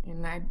one,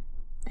 and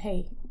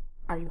hey,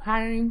 are you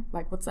hiring?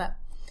 Like, what's up?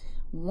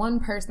 One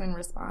person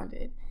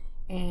responded,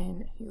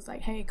 and he was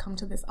like, hey, come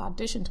to this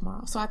audition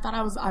tomorrow. So I thought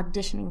I was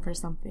auditioning for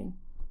something,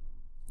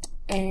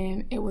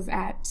 and it was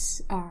at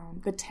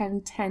the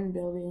 1010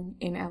 building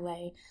in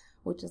LA,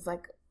 which is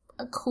like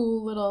a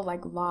cool little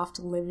like loft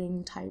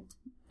living type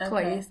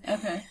place.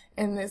 Okay.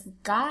 And this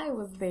guy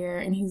was there,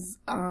 and he's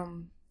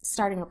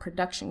starting a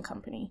production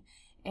company,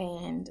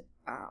 and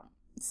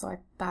so I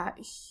thought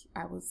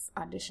I was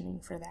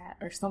auditioning for that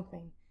or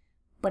something,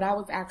 but I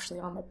was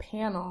actually on the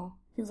panel.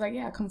 He was like,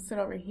 yeah, come sit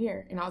over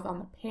here. And I was on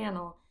the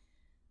panel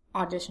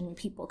auditioning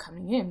people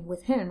coming in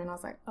with him. And I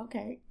was like,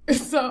 okay.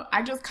 So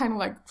I just kind of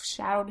like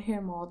shadowed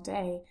him all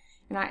day.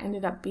 And I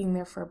ended up being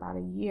there for about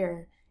a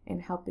year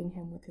and helping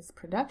him with his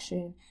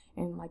production.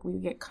 And like, we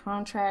would get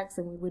contracts,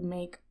 and we would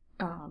make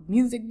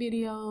music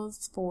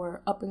videos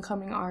for up and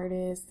coming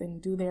artists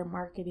and do their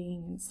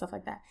marketing and stuff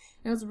like that.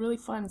 And it was really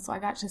fun. So I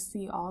got to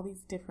see all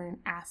these different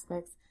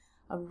aspects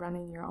of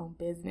running your own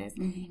business.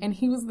 And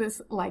he was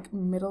this like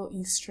Middle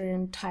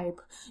Eastern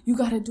type, you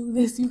gotta do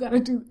this, you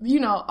gotta do, you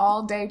know,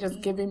 all day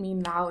just giving me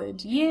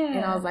knowledge.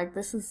 And I was like,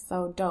 this is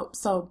so dope.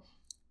 So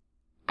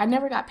I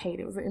never got paid.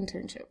 It was an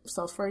internship.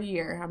 So for a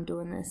year I'm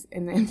doing this,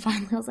 and then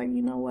finally I was like,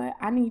 you know what,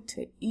 I need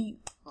to eat.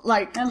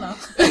 Like, hello.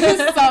 So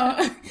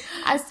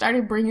I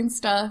started bringing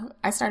stuff.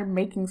 I started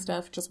making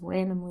stuff just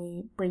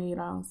randomly, bringing it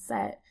on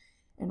set.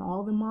 And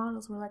all the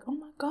models were like, oh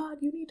my God,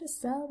 you need to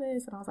sell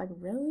this. And I was like,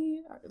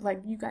 really?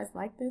 Like, you guys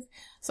like this?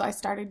 So I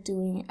started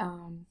doing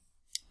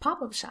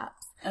pop-up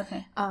shops.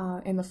 Okay.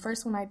 And the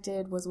first one I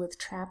did was with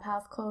Trap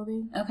House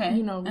Clothing. Okay.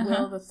 You know,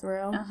 Will the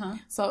Thrill. Uh-huh.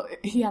 So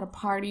he had a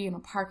party in a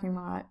parking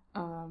lot.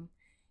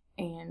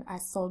 And I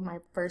sold my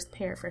first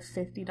pair for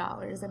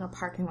 $50 in a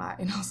parking lot.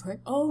 And I was like,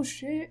 oh,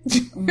 shit.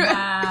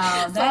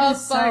 Wow. That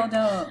is so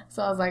dope.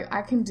 So I was like,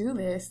 I can do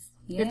this.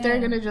 Yeah. If they're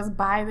going to just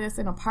buy this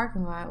in a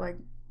parking lot, like,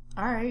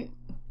 all right.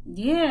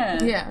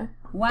 Yeah. Yeah.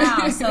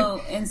 Wow.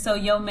 So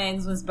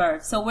YoMegz was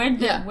birthed. So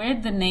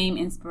where'd the name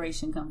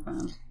inspiration come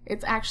from?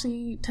 It's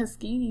actually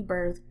Tuskegee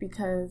birth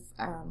because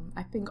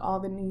I think all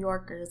the New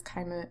Yorkers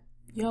kind of,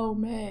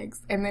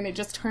 YoMegz. And then it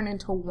just turned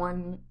into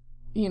one,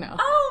 you know.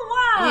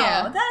 Oh, wow.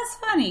 Yeah. That's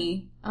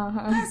funny.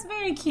 Uh-huh. That's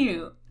very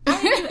cute.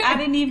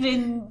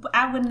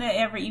 I wouldn't have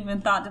ever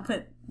even thought to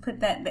put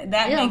that.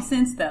 That makes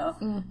sense, though.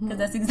 Because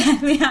that's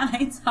exactly how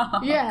they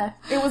talk. Yeah.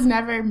 It was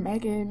never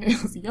Megan.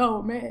 It was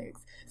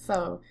YoMegz.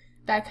 So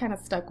that kind of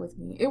stuck with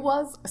me.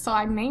 So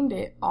I named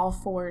it all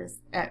fours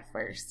at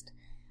first.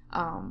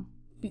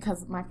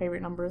 Because my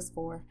favorite number is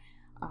 4.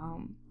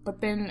 But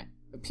then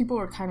people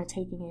were kind of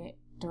taking it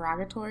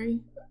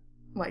derogatory.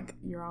 Like,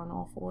 you're on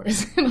all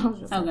fours. And I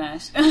was just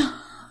gosh.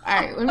 All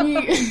right, let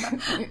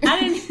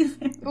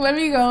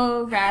me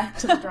go back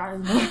to the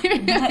drawing board.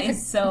 That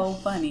is so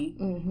funny.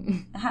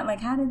 Mm-hmm.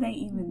 How did they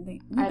even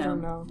think? I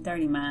don't know.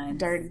 Dirty minds.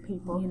 Dirty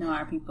people. You know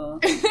our people.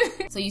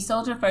 So you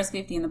sold your first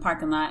 50 in the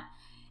parking lot,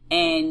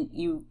 and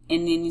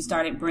then you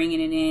started bringing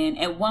it in.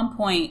 At what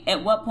point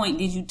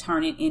did you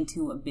turn it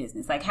into a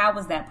business? Like, how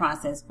was that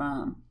process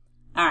from?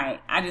 All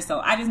right, I just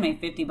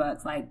made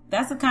 $50. Like,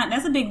 that's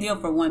a big deal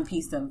for one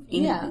piece of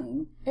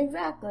anything. Yeah,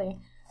 exactly.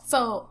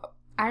 So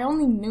I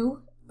only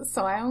knew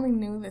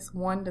this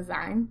one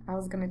design I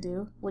was going to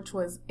do, which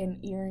was an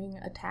earring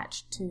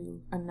attached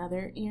to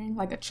another earring,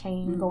 like a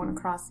chain going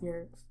across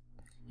your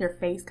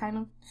face kind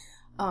of.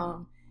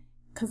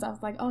 Because I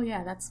was like, oh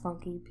yeah, that's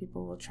funky.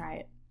 People will try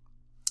it.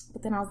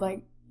 But then I was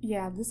like,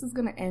 yeah, this is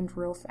going to end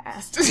real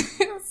fast.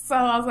 So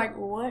I was like,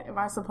 what am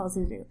I supposed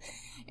to do?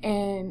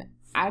 And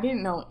I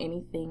didn't know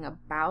anything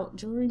about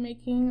jewelry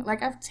making.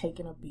 Like, I've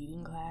taken a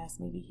beading class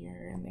maybe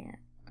here and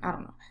there. I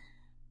don't know.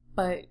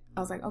 But I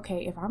was like,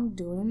 okay, if I'm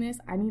doing this,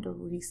 I need to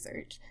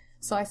research.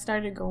 So I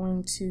started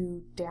going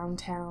to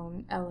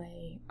downtown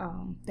LA.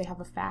 They have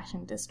a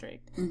fashion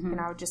district.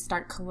 And I would just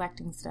start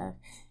collecting stuff.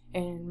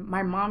 And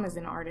my mom is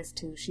an artist,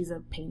 too. She's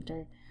a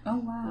painter. Oh,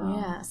 wow.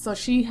 Yeah. So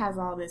she has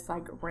all this,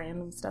 like,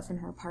 random stuff in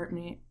her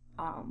apartment.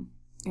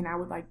 And I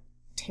would, like,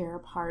 tear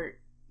apart,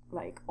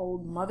 like,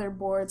 old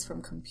motherboards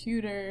from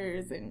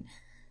computers and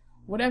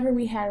whatever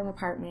we had in the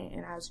apartment.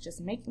 And I was just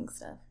making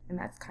stuff. And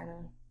that's kind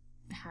of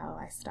how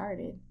I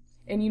started.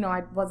 And, you know,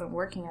 I wasn't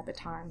working at the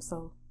time,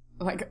 so,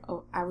 like,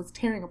 I was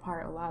tearing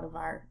apart a lot of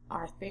our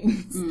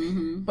things,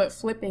 but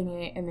flipping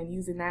it and then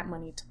using that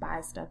money to buy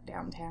stuff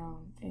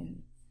downtown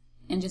and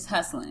just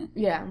hustling.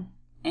 Yeah.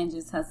 And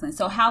just hustling.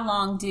 So how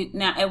long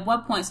at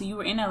what point, so you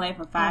were in LA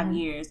for 5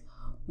 years.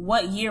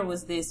 What year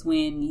was this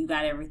when you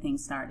got everything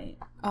started?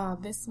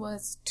 This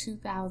was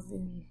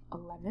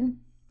 2011.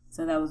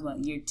 So that was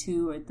what, year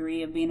 2 or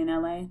 3 of being in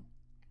LA?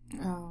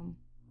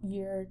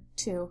 Year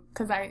 2,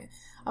 because I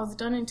was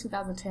done in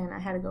 2010. I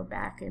had to go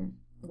back and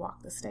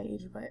walk the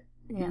stage, but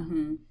yeah.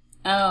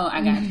 Oh,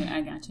 I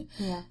got you.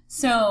 Yeah.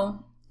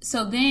 So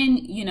then,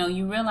 you know,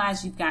 you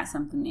realize you've got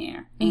something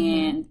there,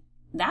 and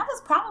that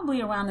was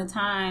probably around the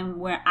time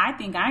where I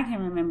think I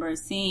can remember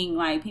seeing,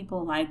 like,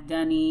 people like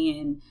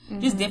Dunny and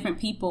just different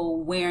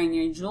people wearing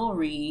your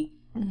jewelry.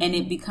 And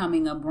it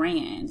becoming a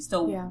brand.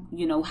 So,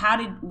 you know,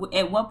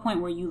 at what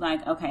point were you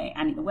like, okay,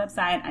 I need a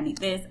website, I need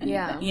this, I need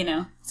that, you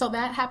know? So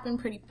that happened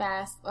pretty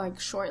fast, like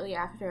shortly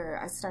after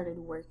I started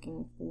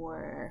working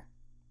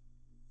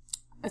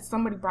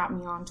somebody brought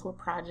me on to a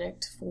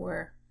project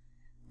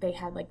they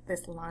had like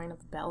this line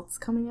of belts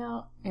coming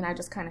out, and I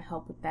just kind of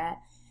helped with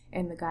that.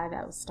 And the guy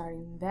that was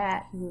starting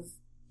that,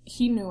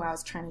 he knew I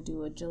was trying to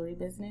do a jewelry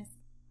business.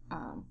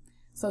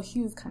 So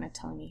he was kind of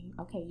telling me,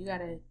 okay, you got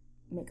to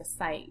make a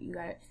site,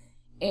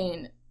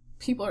 and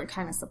people are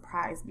kind of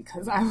surprised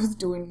because I was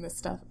doing this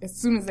stuff as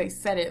soon as they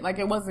said it. Like,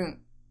 there was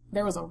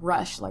a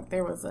rush. Like,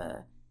 there was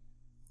a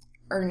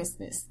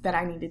earnestness that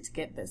I needed to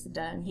get this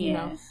done, you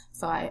know?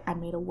 So I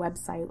made a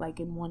website, like,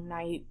 in one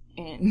night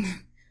and,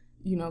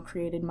 you know,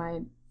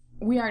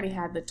 we already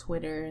had the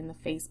Twitter and the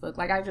Facebook.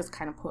 Like, I just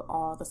kind of put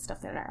all the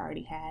stuff that I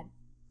already had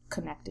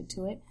connected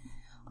to it.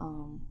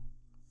 And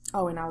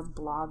I was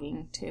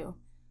blogging, too.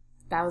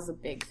 That was a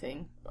big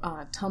thing.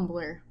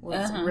 Tumblr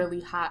was really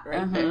hot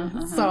right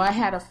then. So I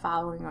had a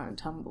following on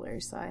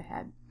Tumblr, so I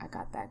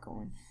got that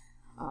going.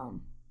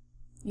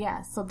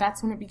 So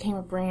that's when it became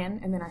a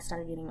brand, and then I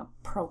started getting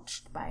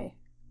approached by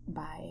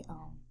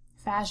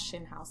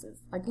fashion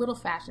houses, like little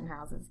fashion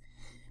houses,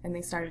 and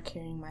they started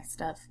carrying my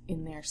stuff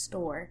in their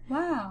store.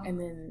 Wow. And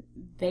then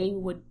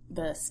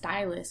the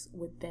stylists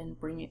would then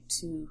bring it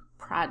to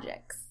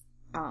projects.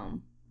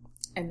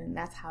 And then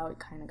that's how it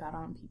kind of got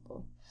on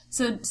people.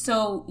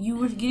 So you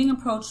were getting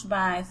approached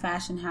by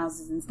fashion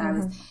houses and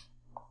stylists.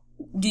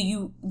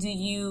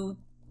 Mm-hmm.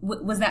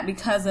 Was that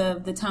because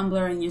of the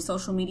Tumblr and your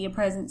social media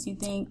presence, you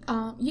think?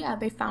 Yeah,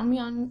 they found me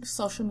on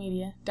social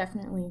media,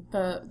 definitely.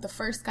 The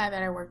first guy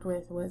that I worked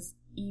with was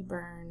E.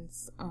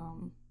 Burns.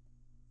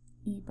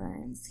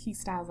 He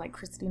styles like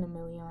Christina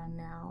Milian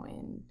now,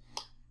 and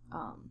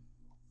I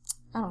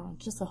don't know,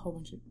 just a whole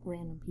bunch of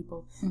random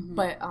people. Mm-hmm.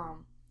 But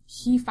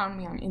he found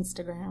me on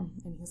Instagram,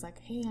 and he's like,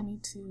 hey, I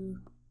need to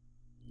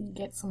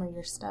get some of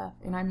your stuff.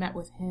 And I met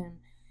with him,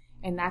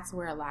 and that's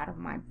where a lot of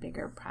my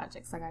bigger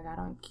projects, like I got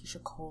on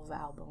Keisha Cole's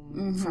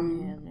album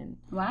from him, and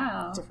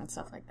different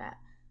stuff like that.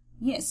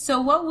 Yes. So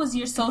what was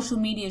your social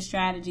media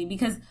strategy?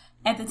 Because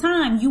at the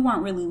time, you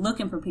weren't really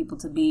looking for people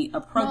to be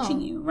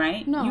approaching you,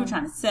 right? No. You were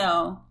trying to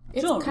sell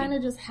jewelry. It's kind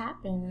of just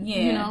happened,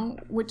 you know,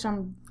 which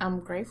I'm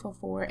grateful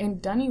for.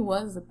 And Dunny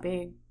was a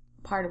big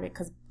part of it,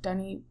 because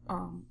Dunny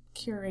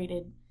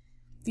curated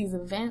these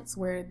events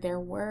where there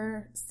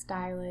were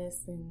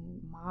stylists and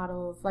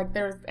models. Like,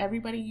 there was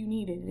everybody you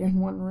needed in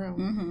one room.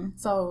 Mm-hmm.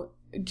 So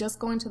just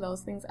going to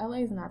those things, LA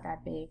is not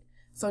that big.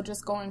 So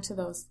just going to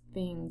those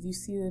things, you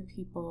see the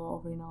people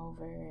over and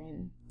over,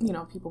 and, you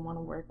know, people want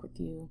to work with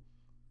you.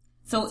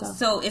 So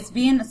it's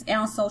being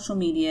on social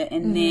media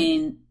and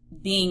then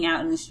being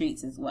out in the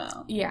streets as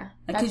well. Yeah.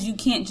 Because you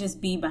can't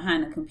just be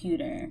behind a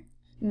computer.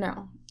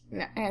 No.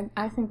 And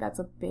I think that's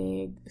a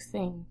big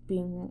thing,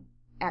 being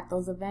at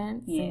those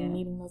events and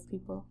meeting those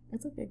people.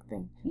 It's a big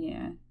thing.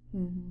 Yeah.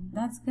 Mm-hmm.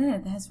 That's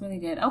good. That's really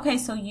good. Okay,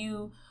 so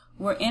you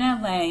were in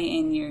LA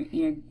and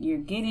you're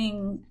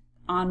getting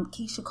on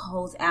Keisha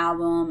Cole's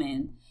album,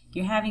 and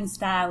you're having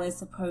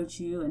stylists approach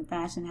you and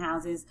fashion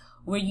houses.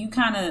 Were you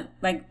kind of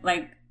like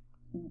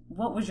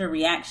what was your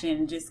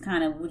reaction? Just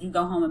kind of, would you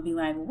go home and be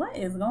like, what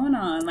is going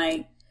on?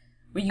 Like,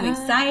 were you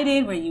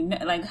excited? Were you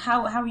like,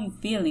 how were you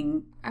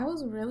feeling? I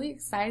was really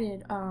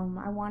excited.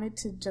 I wanted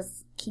to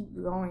just keep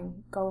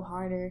going, go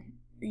harder,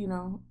 you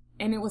know.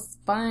 And it was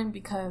fun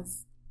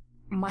because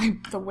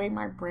the way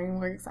my brain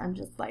works, I'm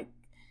just like,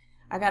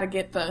 I gotta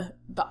get the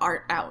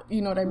art out.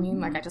 You know what I mean?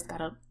 Mm-hmm. Like, I just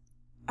gotta,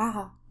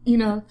 you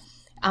know.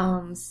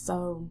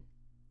 So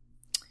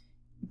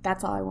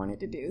that's all I wanted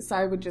to do. So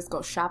I would just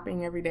go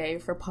shopping every day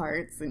for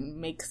parts and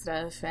make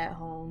stuff at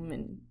home,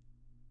 and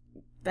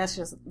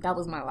that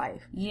was my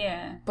life.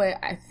 Yeah. But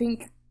I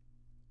think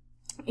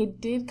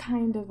it did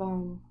kind of,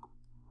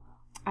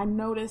 I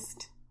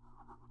noticed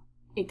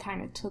it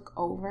kind of took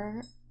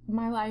over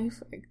my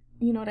life.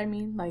 You know what I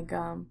mean? Like,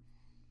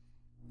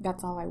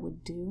 that's all I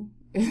would do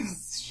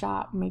is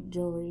shop, make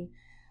jewelry,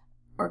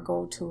 or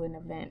go to an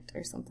event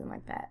or something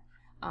like that.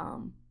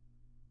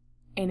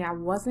 And I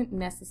wasn't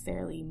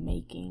necessarily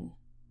making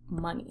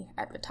money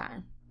at the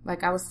time.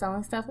 Like, I was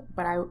selling stuff,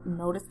 but I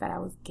noticed that I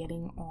was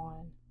getting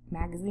on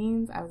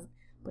magazines.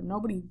 But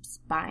nobody's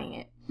buying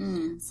it.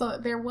 Mm. So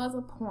there was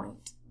a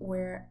point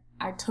where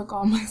I took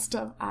all my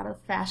stuff out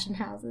of fashion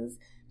houses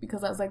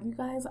because I was like, you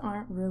guys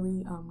aren't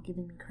really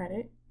giving me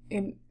credit.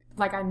 And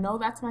like, I know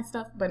that's my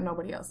stuff, but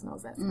nobody else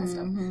knows that's my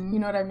stuff. You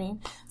know what I mean?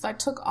 So I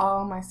took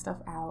all my stuff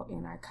out,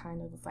 and I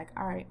kind of was like,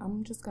 all right,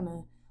 I'm just going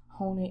to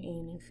hone it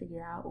in and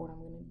figure out what I'm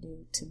going to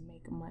do to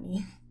make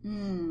money.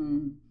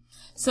 Mm.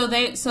 So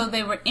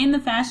they were in the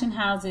fashion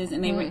houses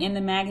and they were in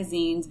the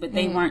magazines, but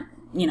they weren't,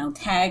 you know,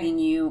 tagging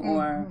you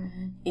or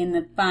in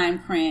the fine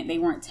print. They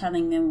weren't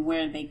telling them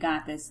where they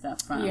got this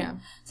stuff from. Yeah.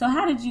 So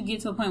how did you get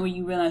to a point where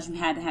you realized you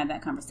had to have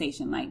that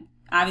conversation? Like,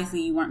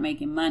 obviously you weren't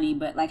making money,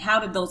 but like, how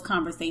did those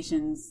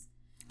conversations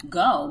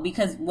go?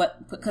 Because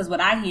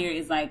what I hear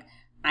is like,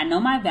 I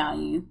know my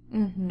value.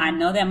 Mm-hmm. I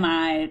know that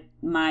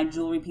my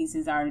jewelry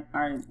pieces are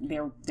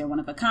they're one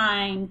of a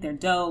kind. They're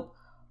dope.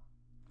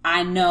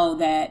 I know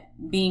that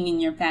being in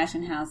your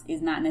fashion house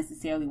is not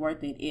necessarily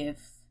worth it if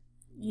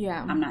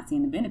I'm not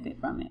seeing the benefit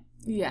from it.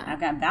 Yeah. I've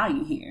got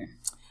value here.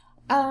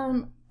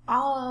 Well,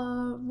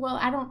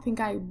 I don't think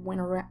I went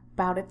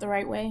about it the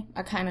right way.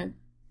 I kind of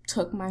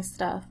took my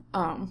stuff.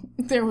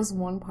 There was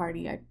one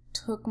party. I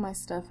took my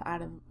stuff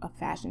out of a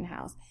fashion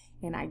house,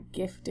 and I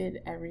gifted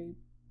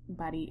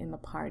everybody in the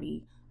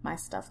party my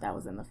stuff that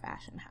was in the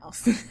fashion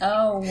house.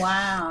 Oh,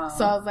 wow.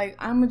 So I was like,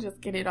 I'm going to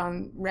just get it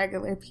on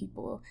regular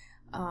people.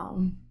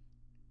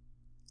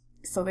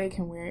 So they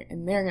can wear it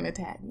and they're going to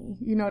tag me.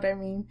 You know what I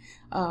mean?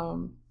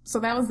 So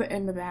that was the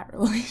end of that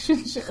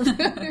relationship.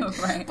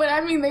 Right. But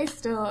I mean, they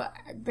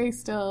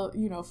still,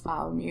 you know,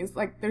 follow me. It's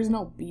like, there's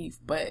no beef,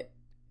 but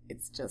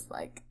it's just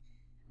like,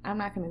 I'm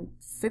not going to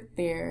sit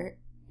there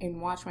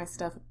and watch my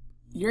stuff.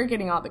 You're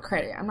getting all the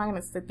credit. I'm not going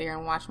to sit there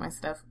and watch my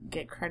stuff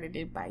get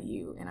credited by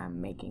you, and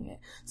I'm making it.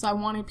 So I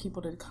wanted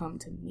people to come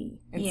to me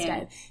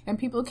instead. Yeah. And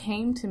people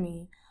came to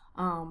me,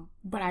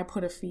 but I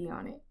put a fee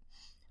on it.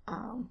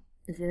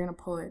 If you're going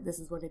to pull it, this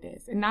is what it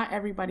is. And not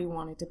everybody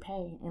wanted to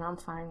pay, and I'm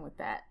fine with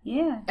that.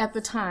 Yeah. At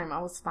the time,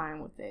 I was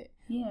fine with it.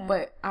 Yeah.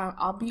 But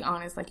I'll be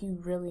honest, like, you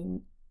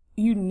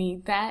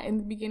need that in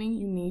the beginning.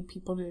 You need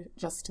people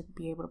to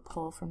be able to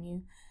pull from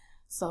you.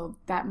 So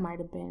that might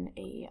have been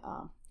a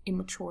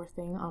immature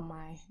thing on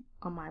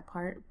my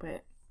part,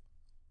 but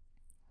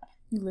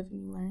You live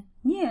and you learn.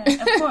 Yeah,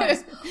 of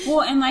course.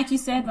 Well, and like you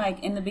said,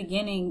 like in the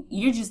beginning,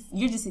 you're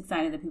just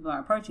excited that people are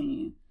approaching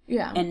you.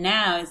 Yeah. And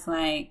now it's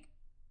like,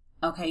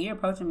 okay, you're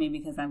approaching me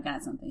because I've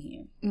got something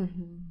here.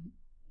 Mm-hmm.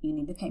 You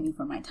need to pay me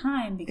for my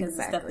time because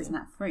the stuff is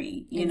not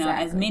free. You know,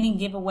 as many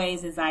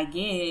giveaways as I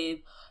give,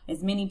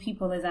 as many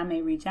people as I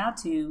may reach out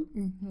to,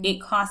 it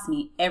costs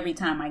me every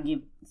time I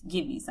give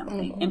you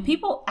something. And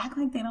people act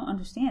like they don't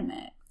understand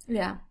that.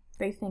 Yeah.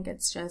 They think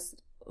it's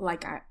just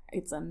like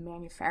it's a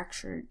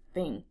manufactured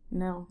thing.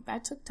 No,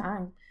 that took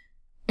time.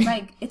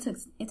 Like it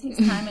takes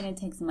time and it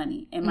takes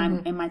money. And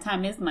my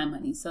time is my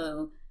money.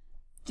 So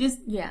just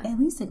at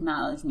least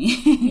acknowledge me.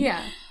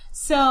 Yeah.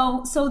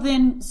 So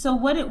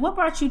what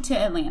brought you to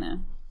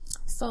Atlanta?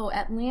 So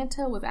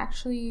Atlanta was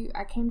actually,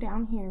 I came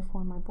down here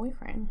for my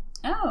boyfriend.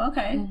 Oh,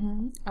 okay.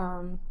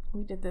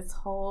 We did this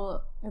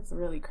whole, it's a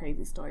really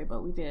crazy story,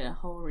 but we did a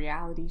whole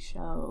reality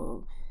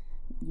show.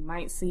 You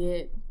might see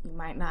it, you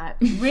might not.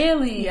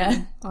 Really?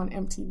 Yeah, on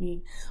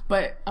MTV.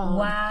 But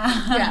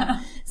wow.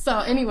 Yeah. So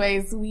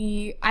anyways,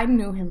 I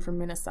knew him from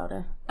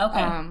Minnesota.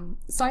 Okay.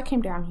 So I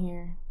came down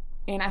here.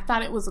 And I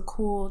thought it was a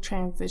cool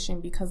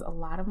transition because a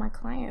lot of my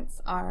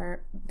clients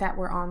that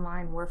were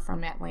online were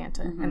from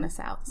Atlanta in the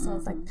South. So I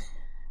was like,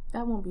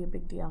 that won't be a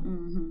big deal.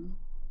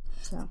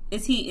 So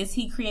is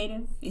he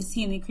creative? Is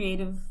he in the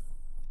creative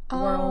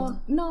world?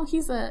 No,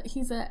 he's an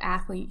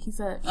athlete. He's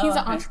an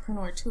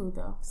entrepreneur too,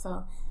 though.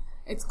 So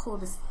it's cool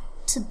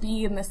to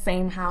be in the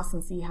same house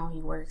and see how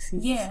he works.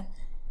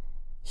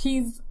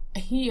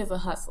 He is a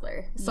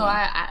hustler. So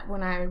I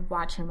when I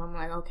watch him, I'm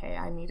like, okay,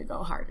 I need to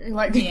go harder.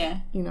 Like,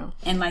 you know.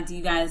 And like, do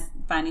you guys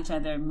find each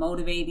other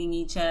motivating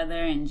each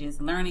other and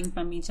just learning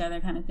from each other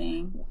kind of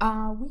thing?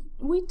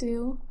 We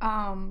do.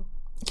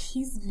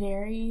 He's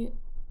very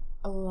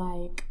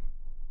like,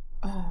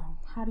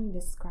 how do you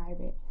describe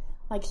it?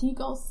 Like, he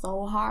goes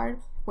so hard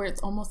where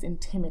it's almost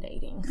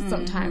intimidating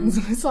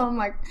sometimes. So I'm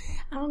like,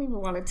 I don't even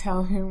want to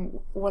tell him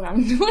what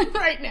I'm doing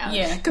right now.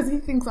 Yeah. Because he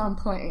thinks I'm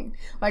playing.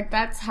 Like,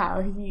 that's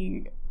how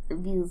he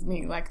views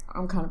me, like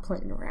I'm kind of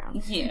playing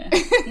around. Yeah.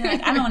 You're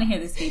like, I don't want to hear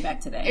this feedback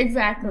today.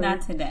 Exactly.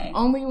 Not today.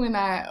 Only when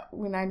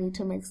I need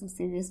to make some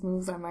serious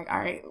moves, I'm like, all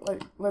right,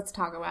 let's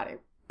talk about it.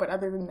 But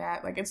other than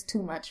that, like, it's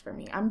too much for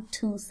me. I'm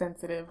too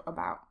sensitive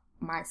about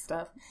my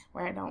stuff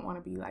where I don't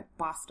want to be like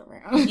bossed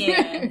around.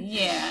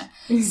 Yeah.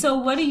 So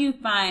what do you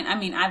find? I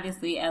mean,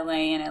 obviously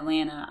LA and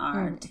Atlanta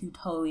are two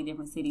totally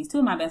different cities. Two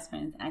of my best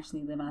friends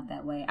actually live out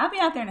that way. I'll be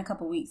out there in a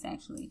couple weeks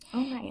actually. Oh,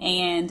 nice.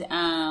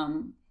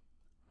 And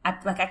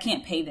I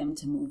can't pay them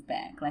to move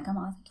back. Like, I'm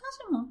always like, y'all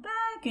should move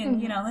back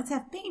and, you know, let's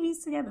have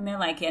babies together. And they're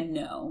like, yeah,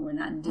 no, we're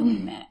not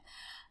doing that.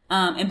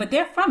 But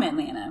they're from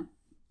Atlanta.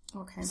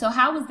 Okay. So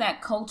how was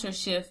that culture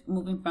shift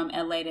moving from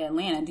LA to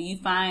Atlanta? Do you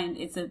find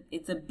it's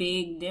a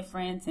big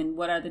difference, and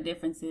what are the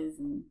differences?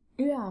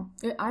 Yeah,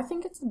 I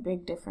think it's a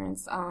big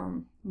difference.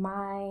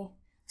 My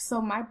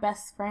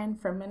best friend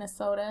from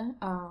Minnesota,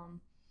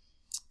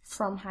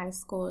 from high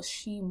school,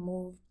 she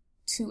moved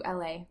to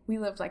LA. We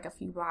lived like a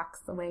few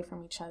blocks away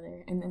from each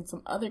other, and then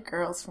some other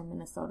girls from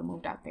Minnesota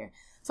moved out there.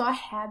 So I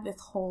had this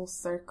whole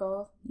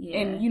circle,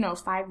 and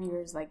 5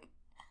 years, like,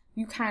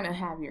 you kind of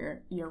have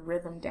your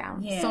rhythm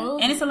down. Yeah, so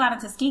and it's a lot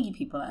of Tuskegee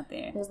people out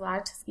there. There's a lot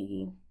of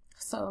Tuskegee.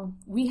 So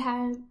we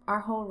had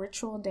our whole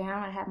ritual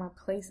down. I had my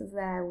places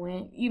that I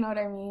went. You know what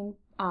I mean?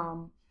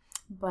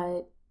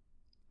 But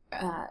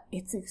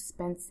it's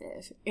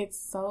expensive. It's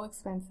so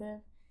expensive,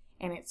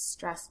 and it's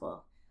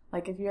stressful.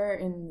 Like, if you're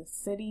in the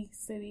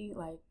city,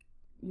 like,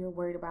 you're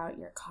worried about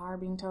your car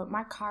being towed.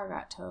 My car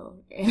got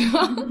towed.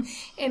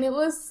 And it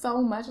was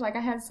so much. Like, I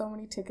had so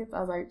many tickets.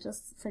 I was like,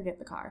 just forget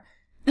the car.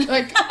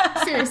 Like,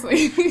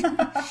 seriously.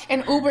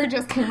 And Uber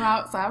just came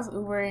out, so I was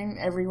Ubering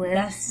everywhere.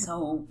 That's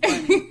so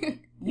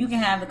funny. You can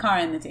have the car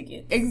and the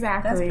tickets.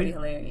 Exactly. That's pretty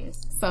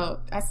hilarious. So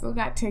I still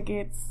got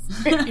tickets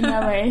in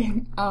LA.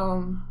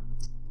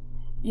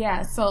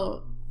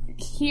 So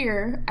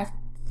here I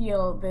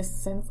feel this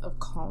sense of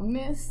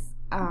calmness.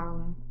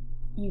 I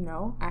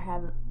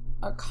have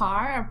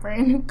a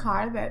brand new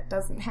car that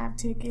doesn't have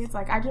tickets.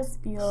 Like, I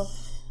just feel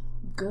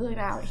good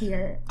out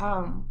here.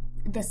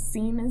 The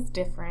scene is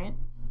different.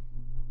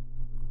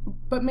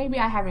 But maybe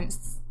I haven't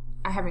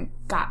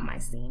got my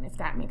scene, if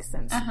that makes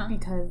sense,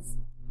 because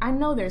I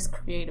know there's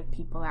creative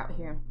people out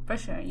here. For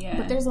sure, yeah.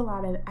 But there's a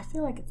lot of, I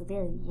feel like it's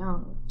very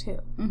young, too,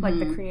 like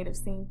the creative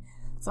scene.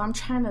 So I'm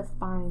trying to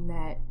find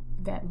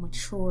that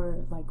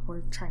mature, like,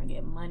 we're trying to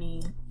get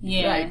money.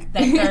 Yeah, like,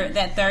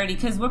 that 30,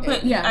 because we're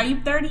are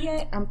you 30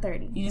 yet? I'm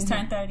 30. You just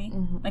turned 30?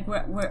 Like,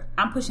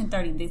 I'm pushing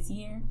 30 this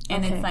year,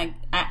 and it's like,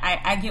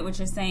 I get what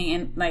you're saying,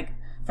 and, like,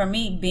 for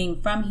me,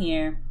 being from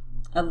here,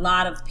 a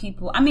lot of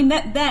people, I mean,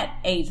 that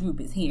age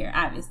group is here,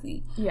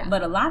 obviously. Yeah.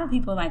 But a lot of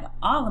people, like,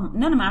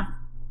 none of my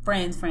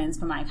friends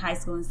from, like, high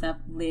school and stuff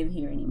live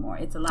here anymore.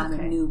 It's a lot of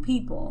new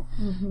people.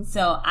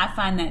 So I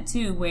find that,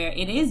 too, where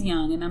it is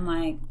young, and I'm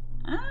like,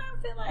 I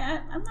feel like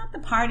I'm not the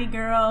party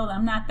girl.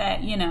 I'm not that,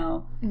 I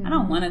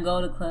don't want to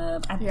go to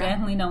club. I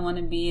definitely don't want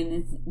to be in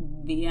this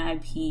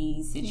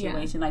VIP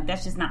situation. Like,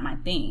 that's just not my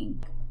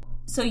thing.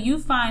 So you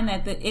find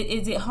that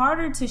is it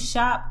harder to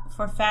shop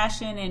for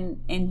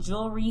fashion and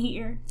jewelry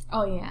here?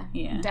 Oh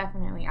yeah,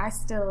 definitely. I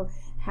still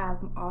have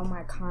all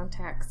my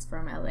contacts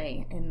from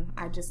LA, and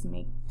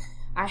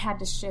I had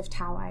to shift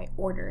how I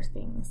order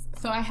things.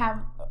 So I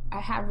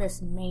have this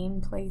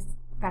main place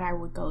that I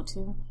would go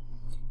to,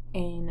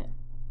 and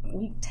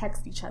we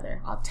text each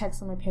other. I'll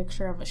text him a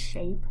picture of a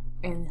shape,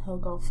 and he'll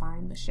go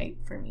find the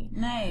shape for me.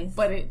 Nice.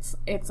 But it's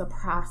a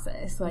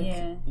process. Like,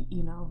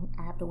 you know,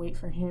 I have to wait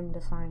for him to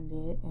find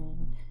it,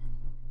 and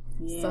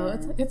so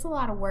it's a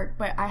lot of work.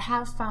 But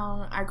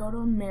I go to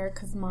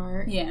America's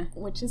Mart,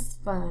 which is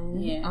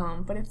fun. Yeah.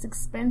 But it's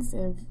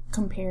expensive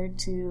compared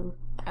to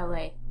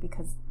LA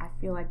because I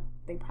feel like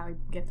they probably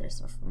get their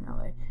stuff from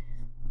LA.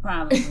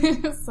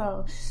 Probably.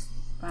 So.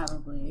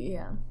 Probably.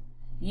 Yeah.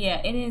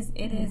 Yeah, it is.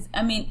 It is.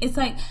 I mean, it's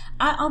like,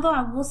 although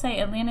I will say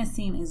Atlanta's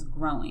scene is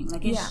growing.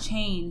 Like, it's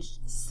changed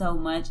so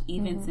much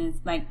even since,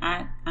 like,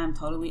 I'm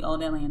totally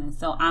old Atlanta.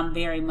 So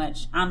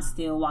I'm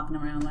still walking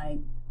around like,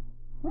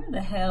 where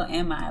the hell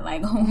am I?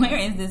 Like, where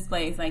is this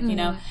place? Like, you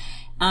know,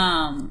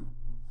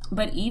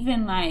 but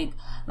even like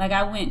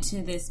I went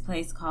to this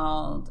place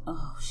called,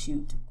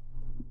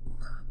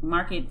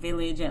 Market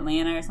Village,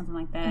 Atlanta or something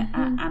like that.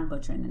 I'm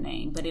butchering the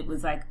name, but it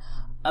was like,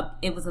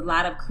 it was a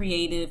lot of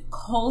creative,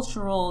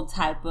 cultural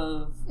type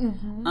of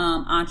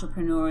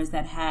entrepreneurs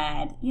that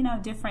had, you know,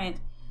 different,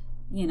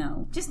 you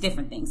know, just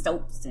different things,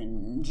 soaps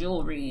and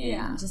jewelry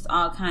and just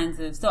all kinds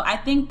of. So I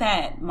think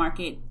that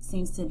market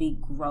seems to be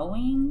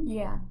growing.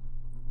 Yeah.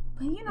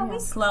 But, you know, we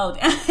slow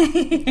down.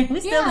 We're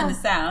still in the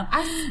South.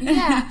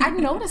 I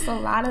noticed a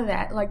lot of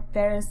that. Like,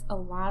 there's a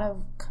lot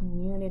of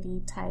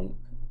community type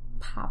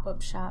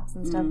pop-up shops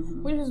and stuff,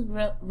 which is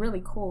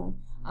really cool.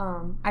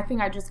 I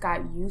think I just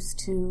got used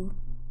to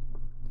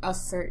a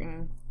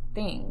certain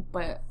thing,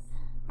 but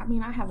I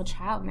mean, I have a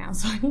child now,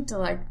 so I need to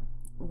like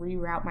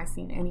reroute my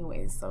scene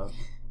anyways. So,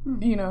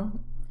 you know,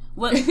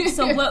 what do you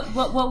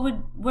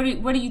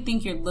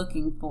think you're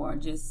looking for?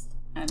 Just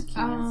out of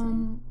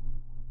curiosity.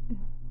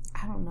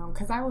 I don't know,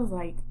 because I was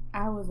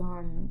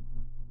on,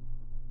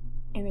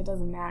 and it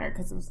doesn't matter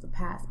because it was the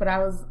past, but I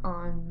was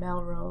on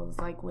Melrose,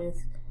 like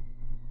with,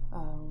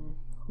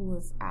 who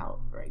was out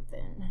right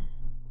then?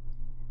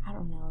 I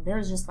don't know. There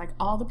was just like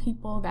all the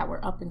people that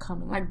were up and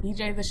coming, like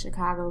BJ the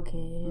Chicago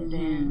Kid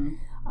and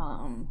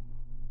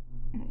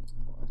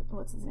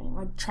what's his name?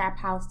 Like Trap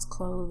House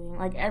Clothing.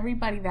 Like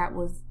everybody that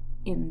was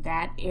in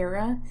that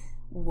era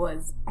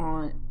was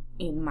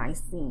in my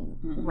scene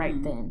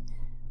right then.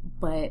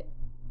 But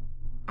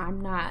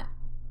I'm not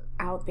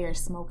out there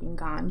smoking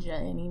ganja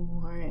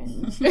anymore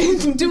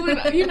and doing,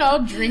 you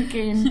know,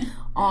 drinking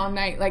all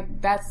night.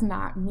 Like that's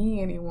not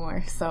me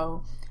anymore.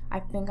 So I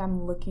think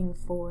I'm looking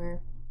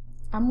for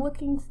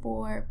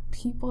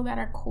people that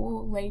are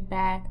cool, laid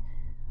back.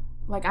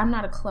 Like, I'm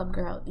not a club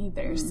girl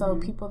either. So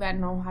people that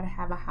know how to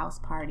have a house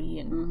party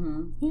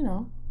and, you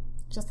know,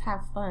 just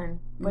have fun,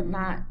 but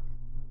not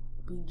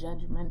be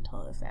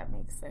judgmental, if that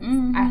makes sense.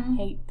 I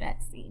hate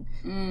that scene.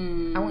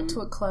 I went to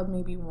a club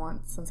maybe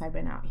once since I've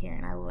been out here,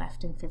 and I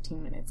left in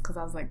 15 minutes because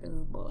I was like, this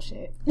is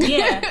bullshit.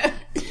 Yeah.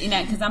 You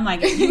know, because I'm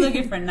like, if you're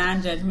looking for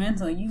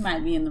non-judgmental, you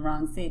might be in the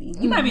wrong city.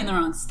 You might be in the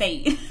wrong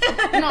state.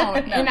 No,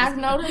 and I've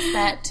noticed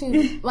that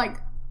too. Like,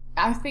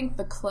 I think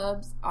the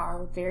clubs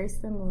are very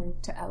similar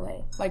to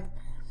LA. Like,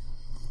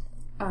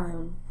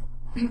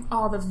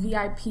 all the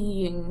VIP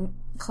and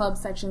club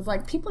sections.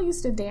 Like, people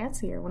used to dance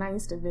here when I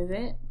used to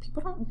visit.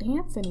 People don't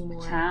dance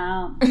anymore.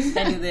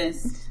 They do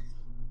this.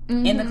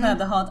 In the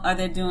club,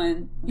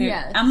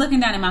 I'm looking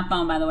down at my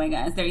phone, by the way,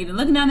 guys. They're either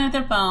looking down at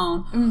their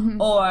phone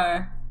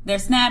or they're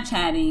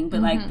Snapchatting, but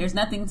like, there's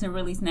nothing to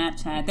really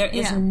Snapchat. There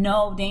is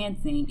no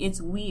dancing.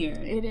 It's weird.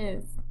 It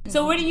is.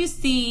 So where do you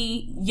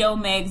see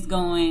YoMegz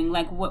going?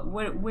 Like, what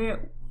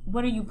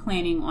are you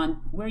planning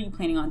on? Where are you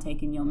planning on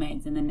taking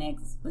YoMegz in the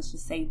next, let's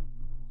just say,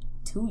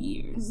 2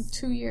 years?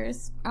 2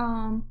 years.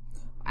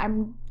 I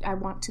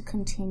want to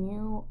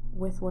continue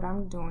with what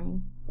I'm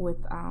doing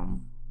with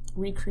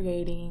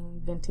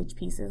recreating vintage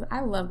pieces.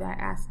 I love that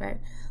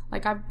aspect.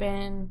 Like, I've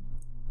been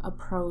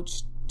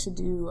approached to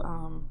do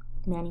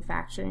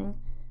manufacturing,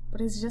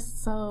 but it's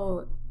just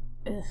so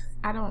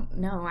I don't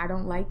know. I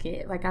don't like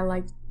it. Like, I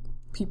like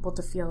people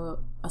to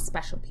feel a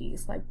special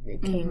piece, like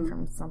it came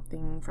from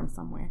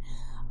somewhere.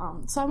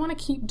 So I want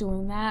to keep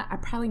doing that. I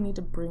probably need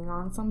to bring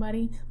on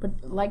somebody, but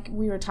like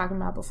we were talking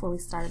about before we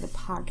started the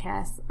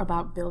podcast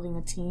about building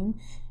a team,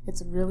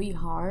 it's really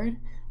hard.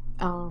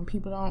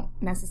 People don't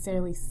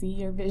necessarily see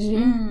your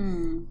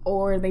vision,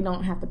 or they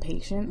don't have the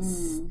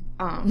patience,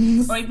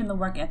 or even the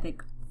work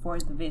ethic for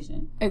the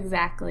vision.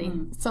 Exactly.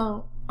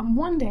 So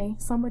one day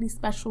somebody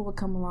special will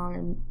come along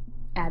and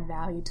add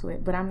value to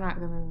it, but I'm not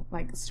gonna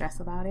like stress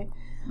about it.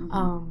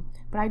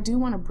 But I do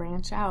want to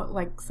branch out.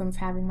 Like, since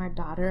having my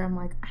daughter, I'm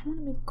like, I want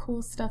to make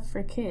cool stuff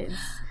for kids.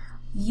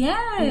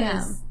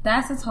 Yes,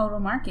 that's a total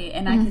market,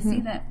 and I can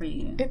see that for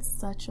you. It's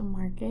such a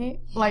market.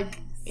 Like,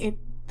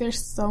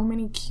 there's so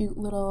many cute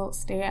little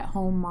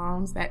stay-at-home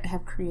moms that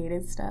have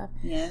created stuff.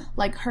 Yeah.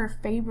 Like, her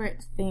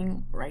favorite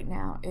thing right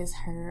now is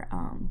her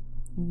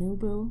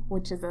Nubu,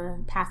 which is a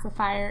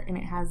pacifier, and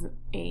it has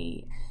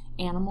a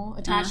animal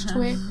attached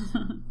to it.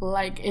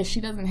 Like, if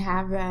she doesn't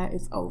have that,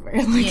 it's over.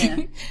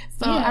 Like,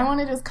 so I want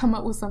to just come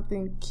up with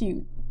something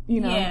cute,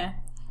 you know? Yeah.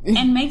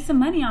 And make some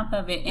money off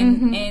of it,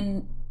 and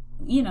and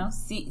you know,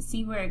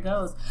 see where it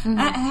goes.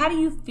 How do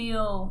you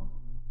feel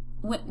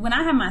when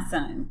I had my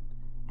son?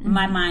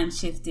 My mind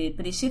shifted,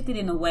 but it shifted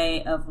in a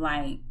way of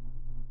like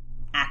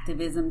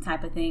activism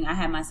type of thing. I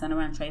had my son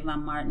around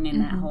Trayvon Martin in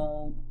that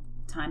whole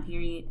time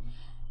period.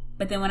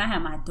 But then when I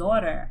had my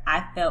daughter,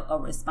 I felt a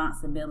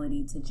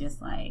responsibility to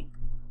just like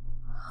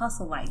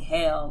hustle like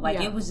hell. Like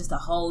it was just a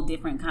whole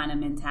different kind of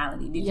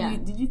mentality.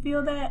 Did you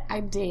feel that?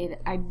 I did.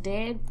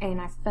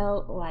 And I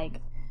felt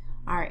like,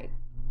 all right,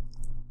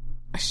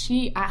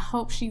 I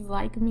hope she's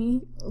like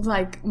me,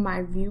 like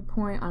my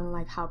viewpoint on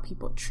like how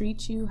people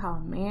treat you, how a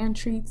man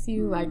treats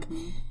you, like,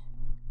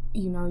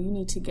 you know, you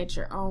need to get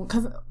your own,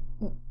 because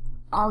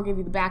I'll give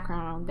you the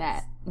background on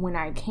that. When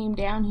I came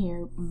down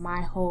here,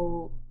 my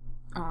whole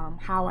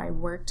how I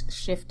worked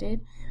shifted,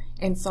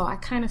 and so I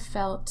kind of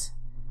felt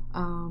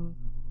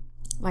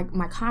like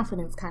my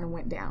confidence kind of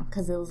went down,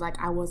 because it was like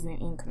I wasn't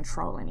in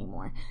control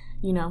anymore,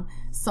 you know.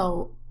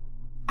 So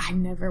I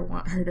never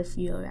want her to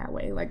feel that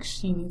way. Like,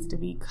 she needs to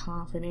be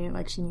confident.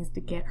 Like, she needs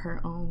to get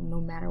her own no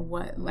matter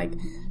what. Like,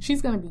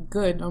 she's going to be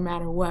good no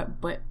matter what,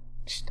 but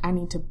I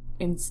need to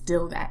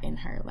instill that in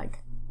her. Like,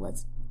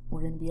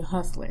 we're going to be a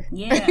hustler.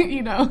 Yeah.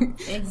 You know?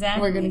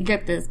 Exactly. We're going to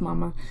get this,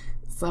 mama.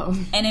 So.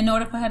 And in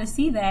order for her to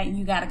see that,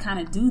 you got to kind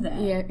of do that.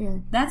 Yeah.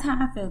 That's how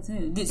I feel,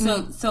 too.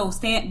 So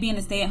being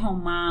a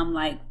stay-at-home mom,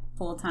 like,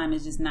 full-time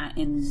is just not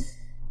in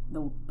the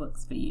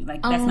books for you.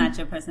 Like, that's not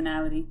your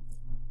personality.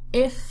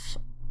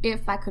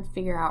 If I could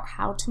figure out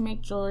how to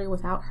make jewelry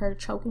without her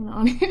choking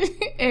on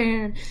it,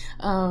 and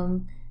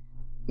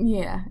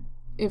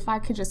if I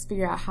could just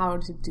figure out how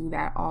to do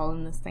that all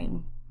in the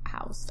same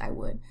house, I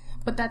would.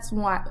 But that's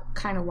why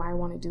I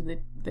want to do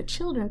the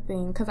children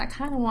thing, because I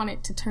kind of want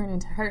it to turn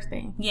into her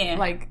thing. Yeah.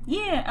 Like,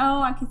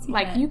 I can see that.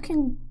 Like, you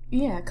can,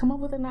 come up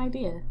with an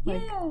idea.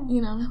 Like,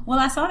 you know. Well,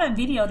 I saw that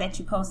video that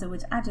you posted,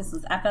 which I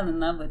fell in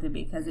love with it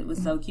because it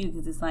was so cute,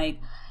 because it's like,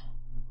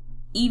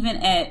 even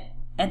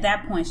at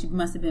that point, she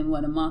must have been,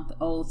 a month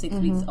old, 6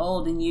 weeks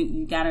old, and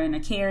you got her in a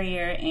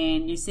carrier,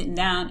 and you're sitting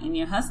down, and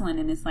you're hustling,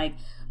 and it's like,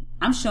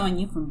 I'm showing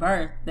you from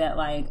birth that,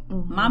 like,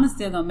 mama's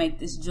still gonna make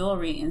this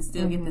jewelry and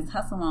still get this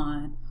hustle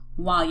on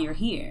while you're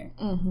here.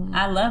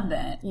 I love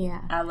that.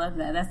 Yeah. I love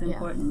that. That's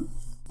important.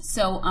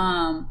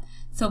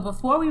 So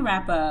before we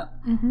wrap up,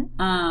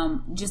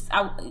 just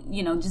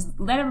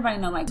let everybody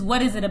know, like,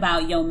 what is it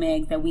about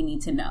YoMegz that we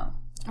need to know?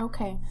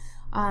 Okay.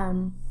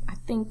 I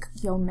think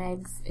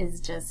YoMegz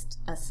is just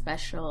a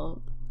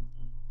special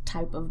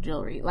type of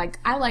jewelry. Like,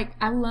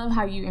 I love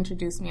how you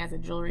introduced me as a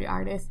jewelry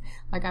artist.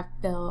 Like, I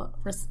feel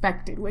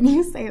respected when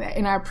you say that,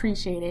 and I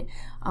appreciate it.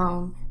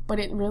 But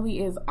it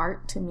really is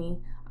art to me.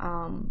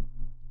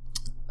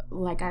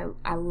 Like,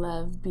 I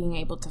love being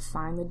able to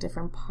find the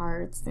different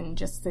parts and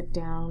just sit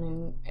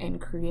down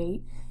and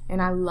create.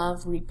 And I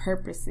love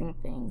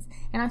repurposing things.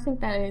 And I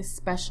think that is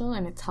special,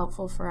 and it's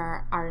helpful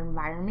for our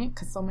environment,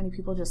 because so many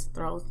people just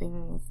throw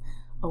things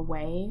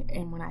away.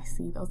 And when I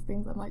see those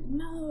things, I'm like,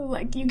 no,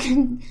 like, you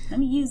can... Let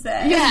me use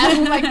that.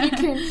 Yeah, like, you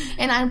can...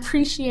 And I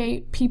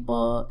appreciate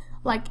people...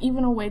 Like,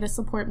 even a way to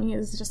support me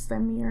is just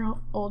send me your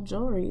old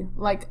jewelry.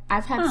 Like,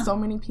 I've had so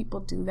many people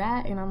do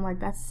that, and I'm like,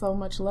 that's so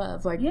much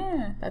love. Like,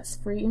 that's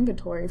free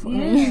inventory for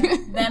me.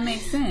 That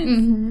makes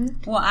sense.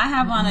 Well, I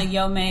have on a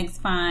YoMegz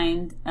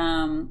find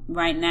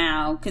right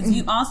now, because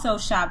you also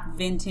shop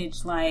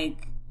vintage,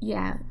 like,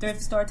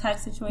 thrift store type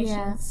situations.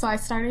 Yeah, so I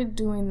started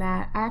doing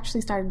that. I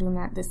actually started doing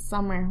that this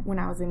summer when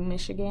I was in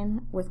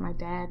Michigan with my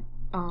dad.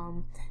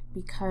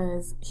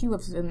 Because he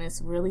lives in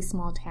this really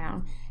small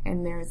town,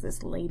 and there's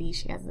this lady,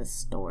 she has this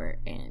store,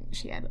 and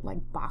she had like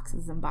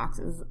boxes and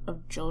boxes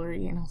of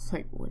jewelry, and I was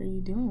like, what are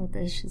you doing with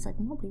this? She's like,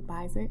 nobody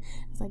buys it.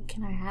 I was like,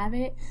 can I have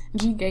it?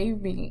 And she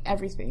gave me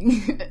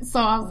everything. So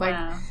I was like,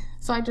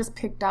 so I just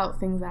picked out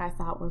things that I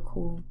thought were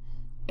cool.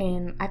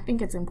 And I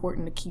think it's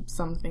important to keep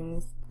some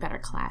things that are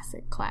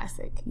classic,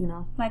 you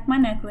know? Like my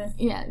necklace.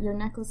 Yeah, your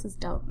necklace is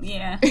dope.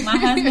 Yeah. My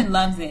husband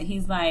loves it.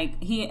 He's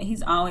like,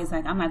 he's always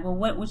like, I'm like, well,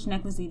 which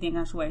necklace do you think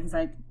I should wear? He's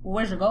like, well,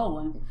 where's your gold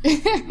one?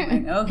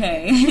 I'm like,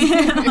 okay.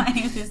 Like,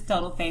 it's his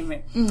total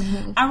favorite.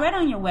 I read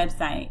on your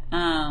website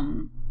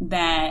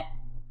that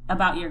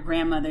about your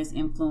grandmother's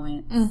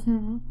influence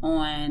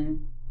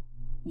on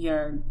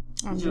your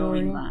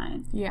jewelry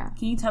line. Yeah.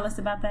 Can you tell us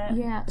about that?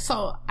 Yeah.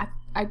 So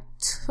I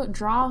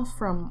draw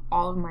from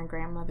all of my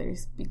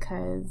grandmothers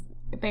because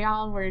they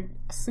all were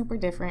super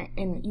different.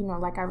 And, you know,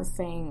 like I was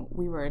saying,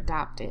 we were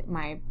adopted.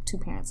 My two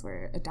parents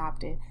were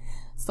adopted.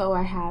 So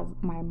I have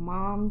my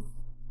mom's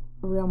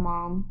real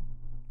mom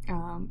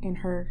and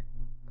her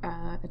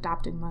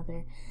adopted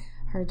mother.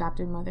 Her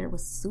adopted mother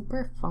was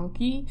super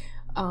funky.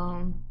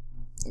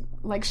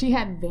 Like, she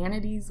had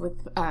vanities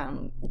with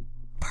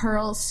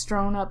pearls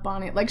strewn up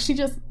on it. Like, she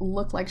just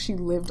looked like she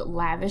lived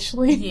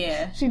lavishly.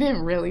 Yeah. She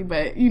didn't really,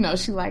 but, you know,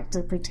 she liked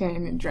to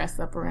pretend and dress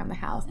up around the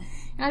house.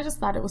 And I just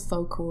thought it was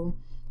so cool.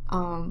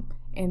 And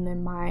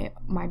then my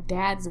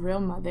dad's real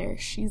mother,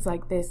 she's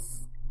like this.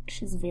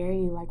 She's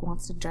very, like,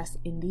 wants to dress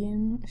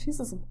Indian. She's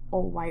this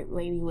old white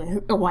lady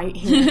with white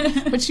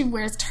hair, but she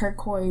wears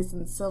turquoise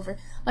and silver.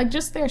 Like,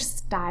 just their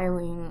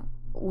styling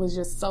was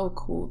just so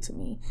cool to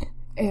me.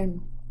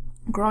 And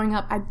growing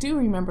up, I do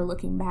remember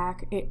looking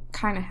back, it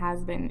kind of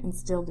has been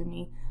instilled in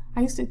me.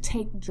 I used to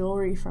take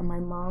jewelry from my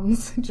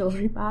mom's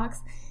jewelry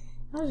box.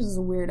 I was just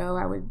a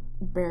weirdo. I would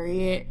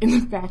bury it in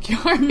the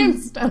backyard and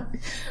stuff.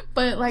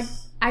 But, like,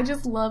 I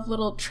just love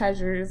little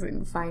treasures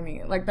and finding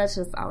it. Like, that's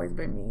just always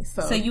been me.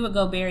 So you would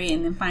go bury it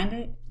and then find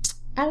it?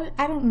 I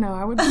don't know.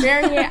 I would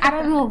bury it. I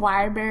don't know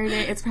why I buried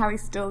it. It's probably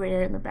still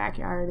there in the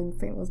backyard in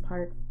St. Louis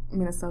Park,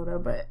 Minnesota.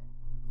 But,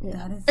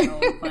 yeah. That is so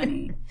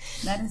funny.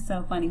 That is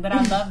so funny. But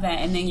I love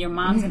that. And then your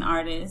mom's an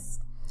artist.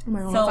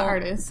 My mom's an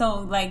artist. So,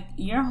 like,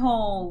 your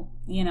whole,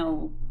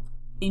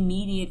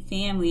 immediate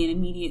family and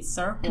immediate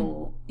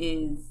circle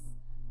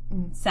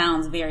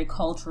sounds very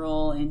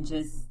cultural and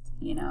just,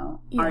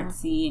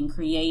 artsy and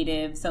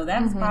creative. So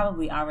that's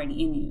probably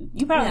already in you.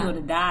 You probably would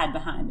have died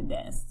behind the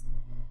desk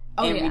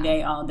every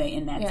day, all day,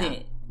 and that's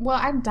it. Well,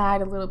 I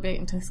died a little bit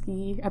in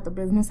Tuskegee at the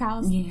business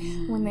house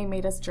when they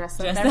made us dress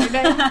up every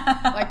day.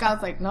 Like, I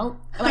was like, nope.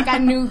 Like, I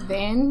knew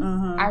then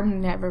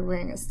I'm never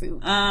wearing a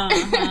suit.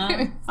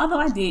 Although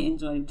I did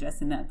enjoy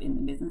dressing up in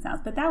the business house,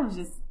 but that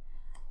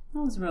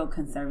was real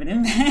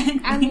conservative back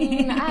then. I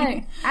mean,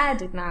 I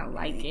did not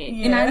like it.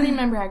 Yeah. And I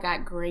remember I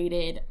got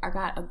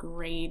a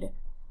grade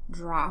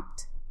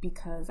dropped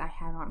because I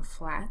had on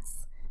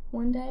flats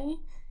one day.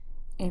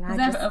 And was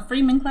that a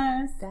Freeman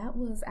class? That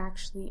was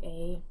actually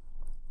a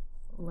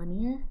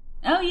Lanier.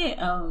 Oh, yeah.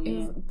 It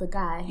was the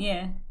guy.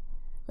 Yeah.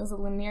 It was a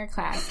Lanier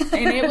class.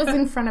 And it was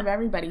in front of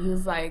everybody. He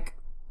was like,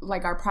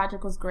 our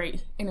project was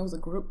great. And it was a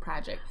group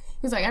project.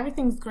 He was like,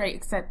 everything's great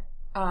except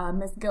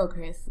Miss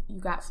Gilchrist, you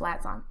got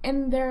flats on.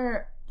 And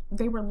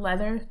they were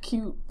leather,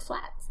 cute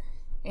flats.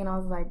 And I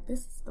was like, this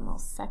is the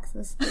most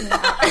sexist thing.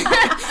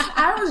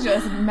 I was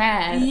just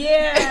mad.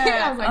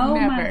 Yeah. I was like, oh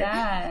never. My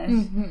gosh.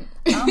 Mm-hmm.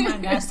 Oh my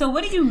gosh. So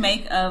what do you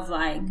make of,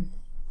 like,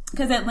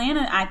 because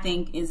Atlanta, I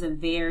think, is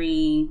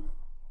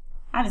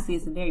obviously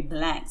it's a very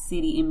black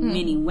city in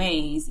many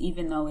ways,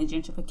 even though it's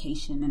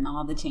gentrification and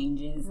all the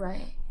changes.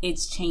 Right.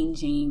 It's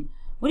changing.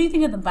 What do you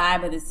think of the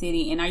vibe of the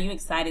city? And are you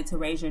excited to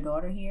raise your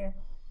daughter here?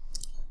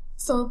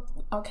 So,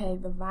 okay,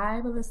 the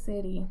vibe of the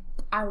city,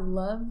 I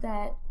love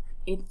that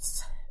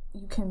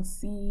you can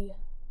see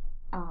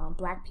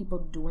black people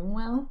doing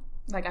well.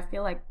 Like, I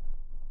feel like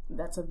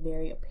that's a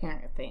very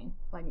apparent thing.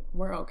 Like,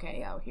 we're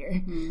okay out here.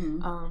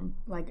 Mm-hmm.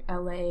 Like,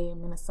 LA,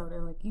 Minnesota,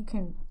 like, you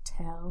can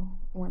tell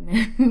when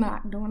they're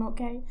not doing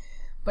okay.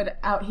 But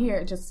out here,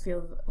 it just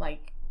feels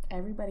like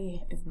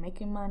everybody is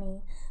making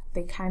money.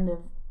 They kind of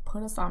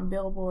put us on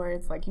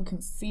billboards. Like, you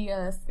can see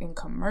us in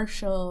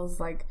commercials.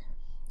 Like,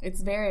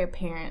 it's very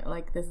apparent,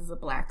 like, this is a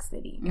black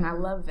city. Mm-hmm. And I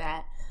love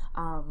that.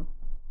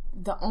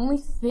 The only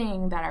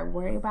thing that I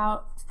worry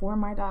about for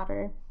my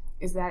daughter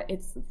is that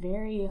it's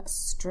very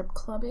strip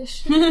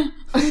clubbish.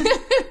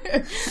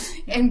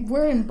 And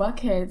we're in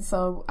Buckhead,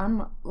 so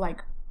I'm,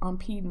 like, on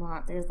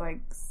Piedmont. There's, like,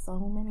 so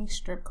many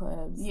strip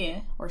clubs.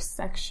 Yeah. Or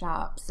sex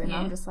shops. And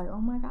I'm just like,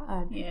 oh, my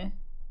God. Yeah.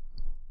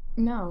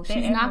 No,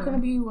 she's not going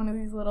to be one of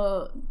these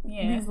little,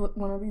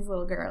 one of these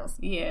little girls.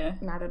 Yeah.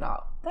 Not at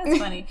all. That's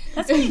funny.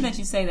 That's funny that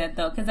you say that,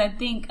 though, because I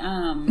think,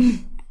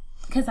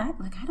 because I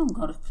don't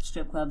go to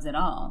strip clubs at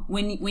all.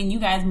 When you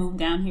guys moved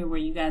down here, were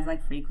you guys,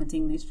 like,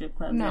 frequenting these strip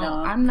clubs at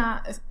all? No, I'm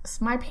not.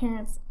 My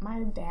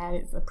dad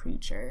is a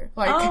preacher.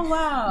 Like, oh,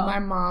 wow.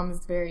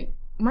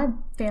 My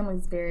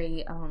family's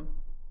very, I'm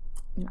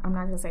not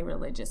going to say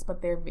religious,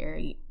 but they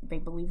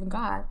believe in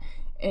God.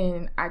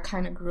 And I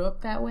kind of grew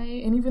up that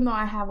way. And even though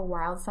I have a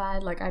wild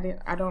side, like,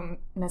 I don't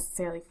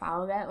necessarily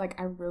follow that. Like,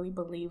 I really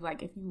believe,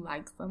 like, if you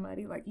like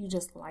somebody, like, you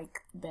just like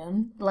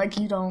them. Like,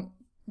 you don't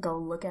go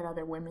look at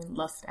other women,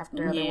 lust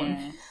after other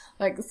women.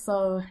 Like,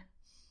 so,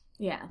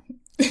 yeah.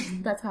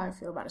 That's how I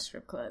feel about a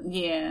strip club.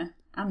 Yeah.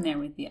 I'm there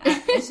with you.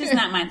 It's just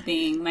not my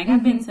thing. Like,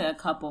 I've been to a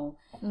couple,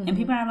 and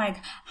people are like,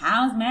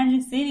 how's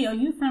Magic City? Oh,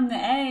 you from the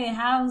A?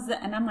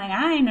 And I'm like,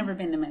 I ain't never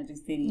been to Magic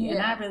City. Yeah.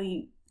 And I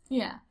really...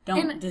 Yeah.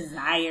 Don't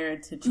desire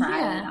to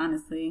try it,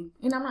 honestly.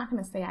 And I'm not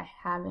going to say I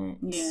haven't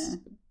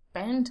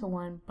been to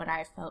one, but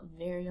I felt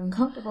very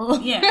uncomfortable.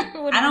 Yeah.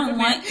 I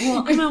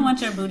don't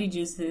want your booty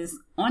juices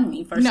on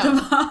me, first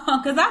of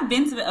all, because I've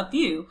been to a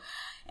few.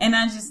 And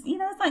I just,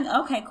 it's like,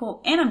 okay,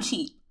 cool. And I'm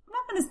cheap.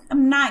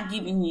 I'm not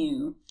giving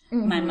you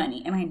my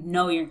money. And I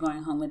know you're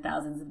going home with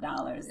thousands of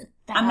dollars.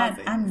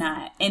 I'm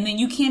not. And then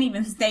you can't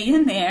even stay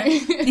in there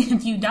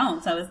if you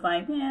don't. So it's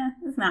like,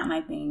 it's not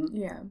my thing.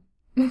 Yeah.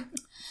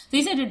 So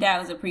you said your dad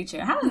was a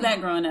preacher. How was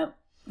that growing up,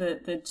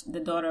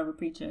 the daughter of a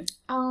preacher?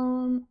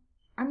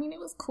 I mean, it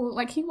was cool.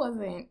 Like, he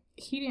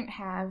didn't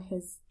have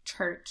his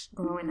church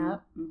growing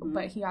up,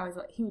 but he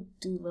would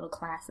do little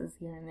classes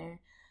here and there.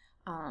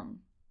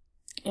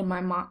 And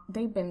my mom,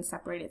 they've been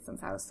separated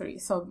since I was 3.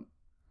 So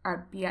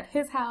I'd be at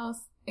his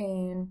house,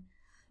 and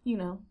you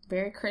know,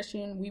 very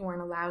Christian. We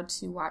weren't allowed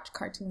to watch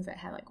cartoons that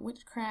had, like,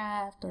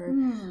 witchcraft or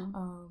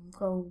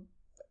go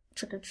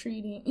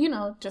trick-or-treating. You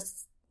know,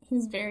 just, he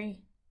was very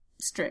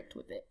strict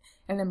with it.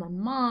 And then my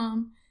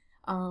mom,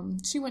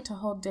 she went to a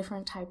whole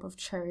different type of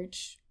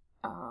church.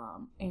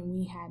 And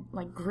we had,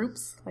 like,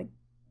 groups, like,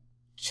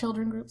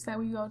 children groups that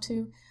we go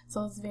to.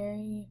 So it's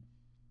very,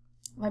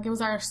 like, it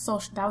was our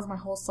social, that was my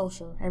whole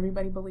social.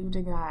 Everybody believed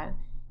in God.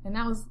 And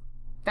that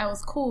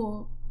was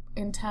cool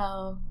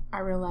until I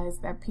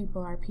realized that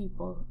people are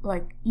people.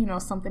 Like, you know,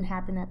 something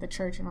happened at the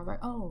church and I was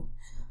like, oh,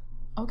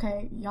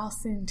 okay, y'all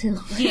sin too.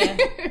 Yeah.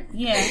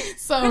 Yeah.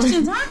 So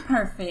Christians aren't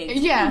perfect.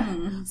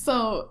 Yeah.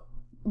 So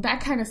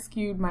that kind of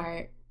skewed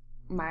my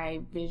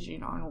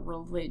vision on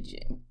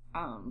religion.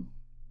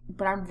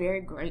 But I'm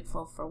very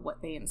grateful for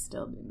what they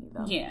instilled in me,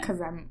 though. Yeah.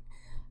 Because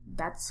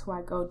that's who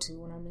I go to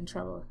when I'm in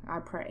trouble. I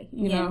pray,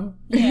 you know?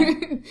 Yeah.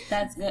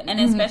 That's good. And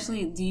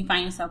especially, do you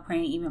find yourself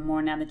praying even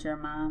more now that you're a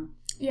mom?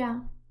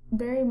 Yeah,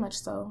 very much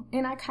so.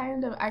 And I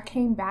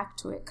came back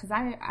to it because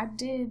I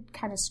did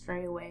kind of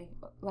stray away,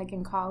 like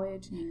in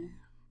college,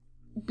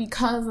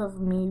 because of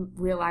me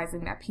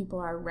realizing that people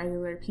are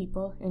regular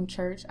people in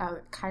church. I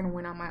kind of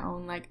went on my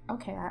own, like,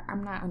 okay,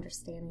 I'm not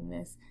understanding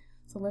this.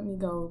 So let me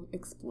go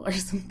explore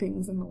some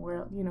things in the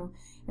world, you know.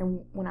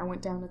 And when I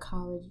went down to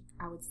college,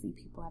 I would see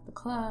people at the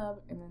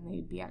club, and then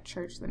they'd be at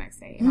church the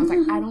next day. And I was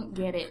like, I don't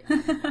get it.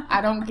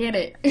 I don't get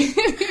it.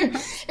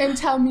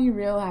 Until me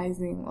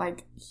realizing,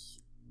 like,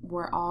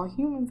 we're all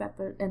humans at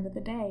the end of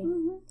the day.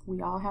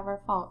 We all have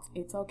our faults.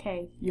 It's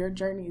okay. Your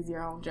journey is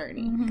your own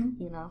journey,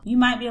 you know. You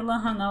might be a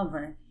little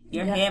hungover.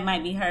 Your head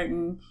might be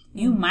hurting.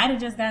 You might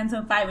have just gotten into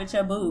a fight with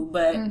your boo,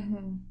 but...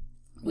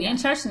 We in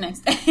church the next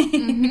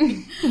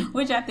day,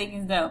 which I think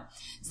is dope.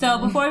 So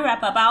before we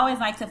wrap up, I always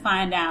like to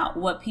find out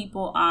what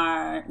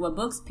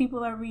books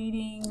people are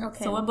reading.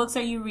 Okay. So what books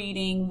are you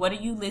reading? What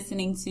are you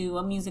listening to?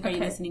 What music are you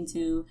listening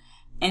to?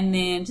 And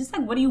then just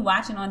like, what are you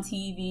watching on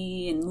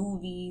TV and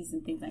movies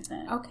and things like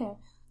that? Okay.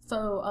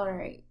 So, all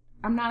right.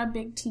 I'm not a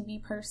big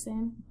TV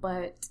person,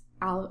 but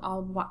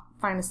I'll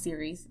find a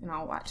series and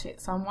I'll watch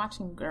it. So I'm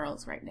watching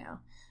Girls right now.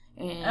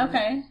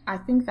 And I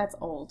think that's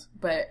old,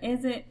 but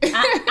is it?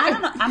 I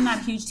don't know. I'm not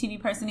a huge TV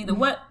person either.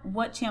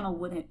 What channel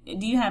would it?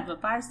 Do you have a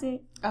Fire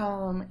Stick?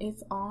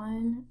 It's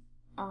on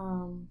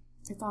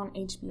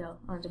HBO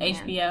on demand.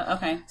 HBO,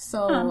 okay.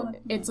 So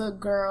it's a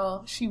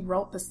girl. She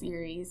wrote the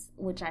series,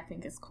 which I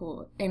think is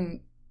cool,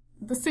 and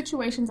the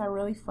situations are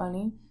really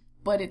funny.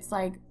 But it's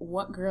like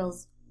what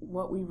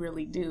we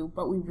really do,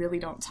 but we really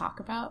don't talk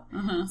about.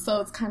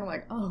 So it's kind of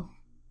like, oh,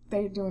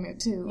 they're doing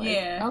it too. Like,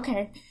 yeah.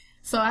 Okay.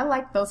 So I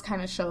like those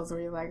kind of shows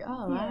where you're like, oh,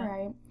 all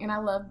right. And I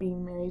love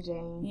Being Mary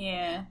Jane.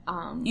 Yeah.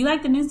 You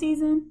like the new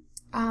season?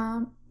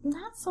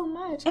 Not so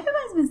much.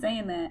 Everybody's been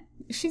saying that.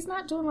 She's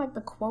not doing like the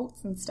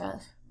quotes and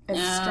stuff as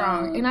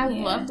strong. And I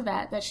loved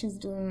that she's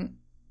doing,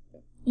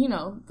 you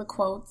know, the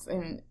quotes,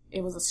 and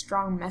it was a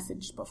strong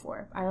message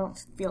before. I don't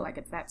feel like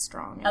it's that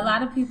strong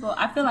anymore.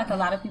 I feel like a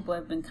lot of people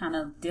have been kind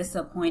of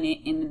disappointed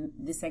in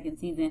the second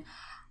season.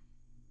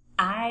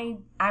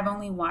 I've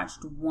only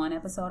watched one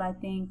episode, I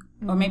think,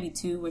 or maybe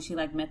two, where she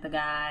like met the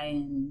guy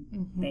and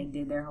they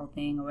did their whole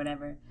thing or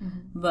whatever.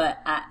 But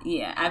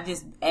I've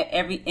just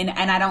and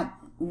I don't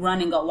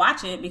run and go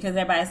watch it because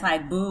everybody's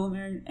like boo,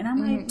 and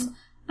I'm like,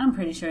 I'm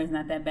pretty sure it's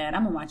not that bad.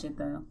 I'm gonna watch it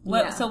though.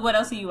 So what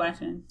else are you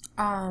watching?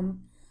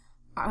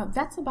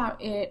 That's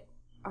about it.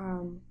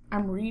 I'm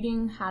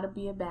reading How to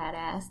Be a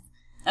Badass.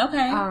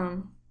 Okay.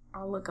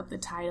 I'll look up the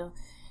title.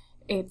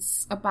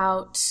 It's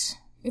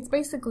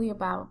basically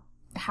about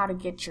how to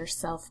get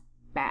yourself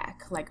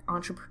back, like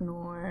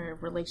entrepreneur,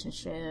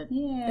 relationship.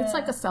 Yeah. It's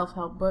like a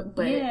self-help book,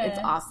 but it's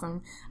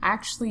awesome.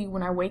 Actually,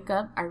 when I wake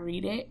up, I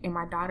read it, and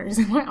my daughter's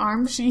in my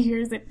arms. She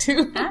hears it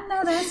too. I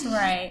know that's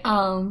right.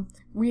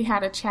 We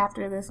had a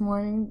chapter this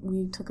morning.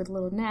 We took a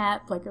little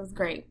nap. Like, it was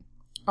great.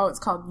 Oh, it's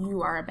called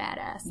You Are a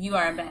Badass. You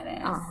Are a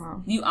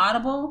Badass. You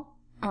Audible?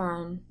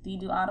 Do you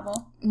do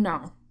Audible?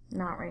 No,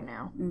 not right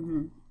now.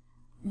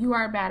 You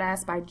Are a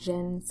Badass by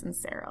Jen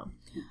Sincero.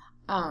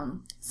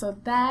 So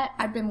that,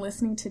 I've been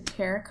listening to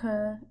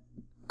Terica,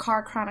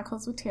 Car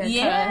Chronicles with Terica.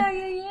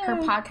 Yeah. Her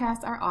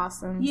podcasts are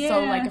awesome. Yeah.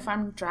 So, like, if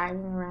I'm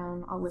driving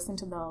around, I'll listen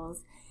to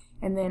those.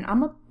 And then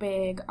I'm a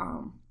big,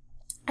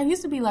 I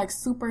used to be, like,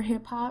 super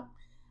hip-hop,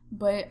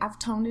 but I've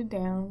toned it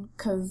down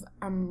because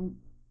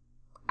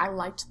I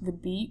liked the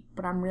beat,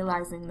 but I'm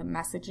realizing the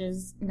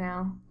messages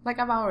now. Like,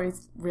 I've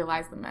always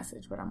realized the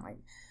message, but I'm like,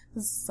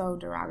 this is so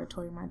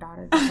derogatory. My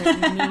daughter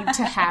doesn't need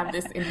to have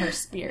this in her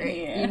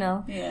spirit, you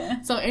know?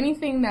 Yeah. So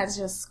anything that's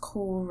just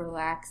cool,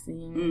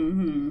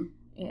 relaxing.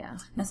 Yeah.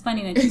 That's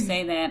funny that you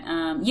say that.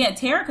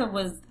 Terica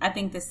was, I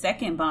think, the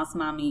second Boss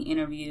Mommy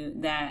interview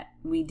that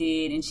we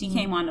did, and she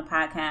came on the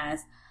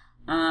podcast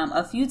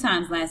a few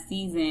times last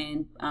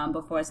season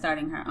before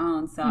starting her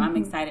own, so I'm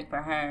excited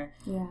for her.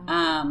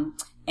 Yeah.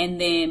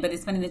 And then, but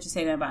it's funny that you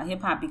say that about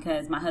hip hop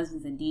because my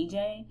husband's a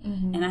DJ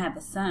and I have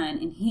a son,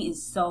 and he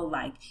is so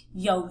like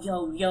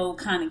yo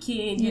kind of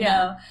kid, you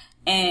know.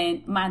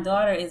 And my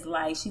daughter is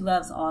like, she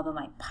loves all the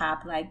like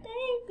pop, like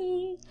baby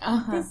baby,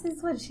 this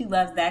is what she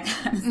loves, that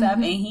kind of stuff.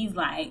 And he's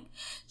like,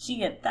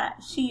 she a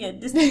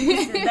this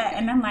and that.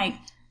 And I'm like,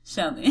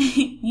 Sheldon,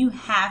 you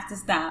have to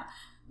stop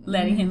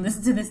letting him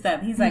listen to this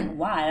stuff. He's like,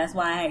 why? That's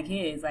why I had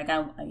kids. Like,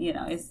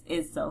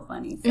 it's so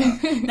funny. So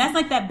that's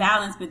like that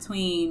balance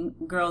between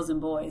girls and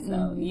boys,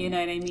 though. You know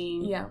what I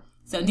mean? Yeah.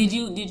 So did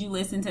you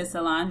listen to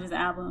Solange's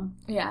album?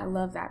 Yeah, I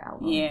love that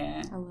album.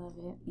 Yeah. I love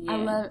it.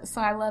 Yeah.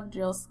 I love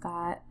Jill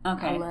Scott.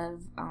 Okay.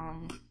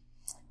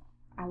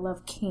 I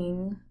love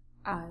King.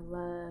 I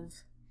love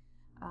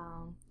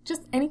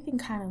just anything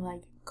kind of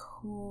like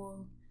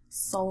cool,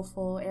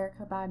 soulful,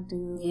 Erykah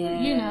Badu.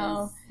 Yes. You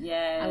know.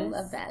 Yes. I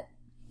love that.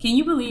 Can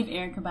you believe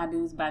Erykah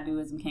Badu's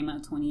Baduism came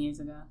out 20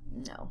 years ago?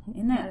 No,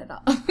 not at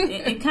all.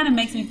 it kind of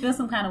makes me feel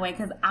some kind of way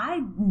because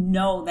I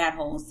know that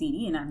whole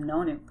CD and I've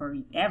known it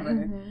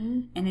forever.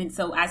 And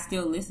so I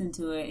still listen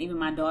to it. Even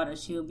my daughter,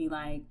 she'll be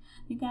like,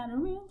 you got a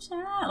real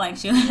child. Like,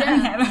 she'll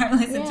have her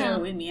listen to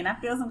it with me. And I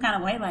feel some kind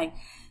of way like,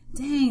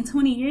 dang,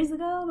 20 years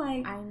ago?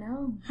 Like, I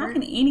know. How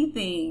can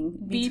anything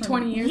be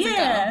 20 years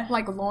ago?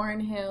 Like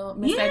Lauryn Hill,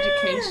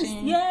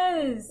 Miseducation.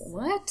 Yes.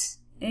 What?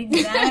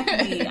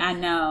 Exactly. I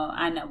know.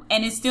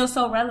 And it's still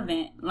so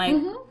relevant. Like,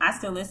 I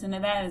still listen to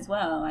that as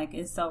well. Like,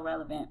 it's so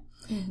relevant.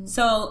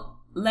 So,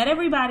 let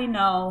everybody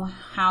know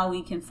how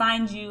we can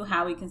find you,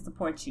 how we can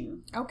support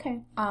you.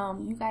 Okay.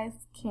 You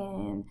guys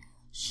can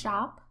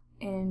shop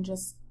and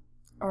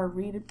or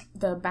read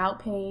the About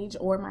page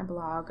or my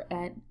blog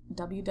at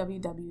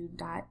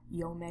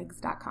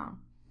www.YoMegz.com.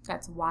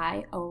 That's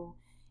YoMegz.com.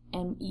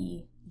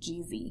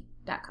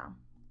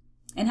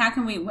 And how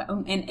can we,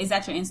 and is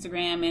that your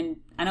Instagram? And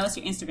I know it's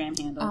your Instagram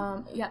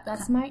handle. Yeah,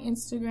 that's my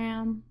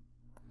Instagram.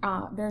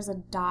 There's a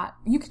dot.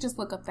 You could just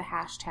look up the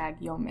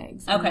hashtag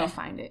YoMegz and you'll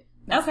find it.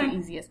 That's the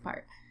easiest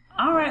part.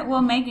 All right.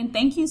 Well, Megan,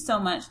 thank you so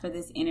much for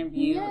this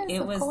interview. Yes,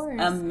 it was course.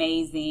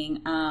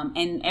 Amazing.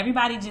 And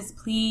everybody just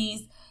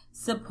please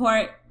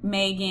support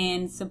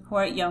Megan,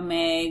 support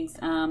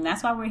YoMegz.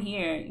 That's why we're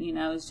here,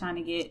 is trying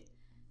to get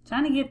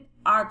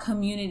our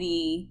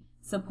community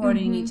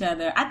supporting each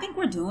other. I think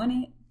we're doing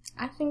it.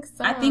 I think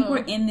so. I think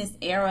we're in this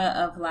era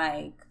of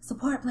like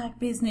support Black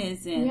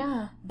business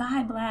and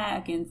buy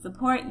Black and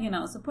support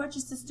your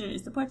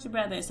sisters, support your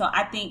brothers. So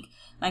I think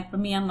like for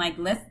me, I'm like,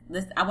 let's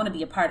I want to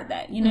be a part of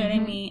that. You know what I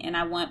mean? And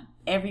I want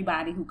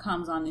everybody who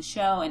comes on the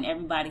show and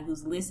everybody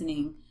who's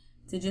listening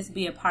to just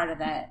be a part of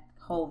that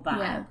whole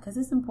vibe because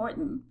it's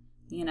important.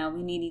 We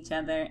need each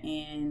other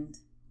and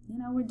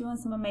we're doing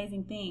some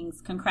amazing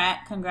things.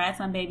 Congrats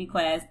on Baby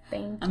Quest.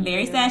 I'm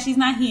very sad she's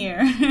not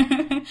here.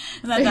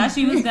 Because I thought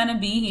she was going to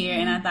be here.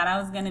 And I thought I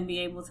was going to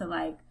be able to,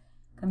 like,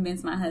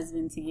 convince my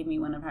husband to give me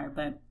one of her.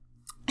 But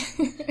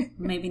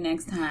maybe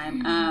next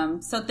time.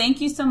 So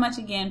thank you so much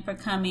again for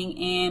coming.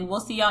 And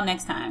we'll see y'all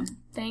next time.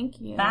 Thank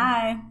you.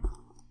 Bye.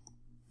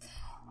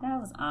 That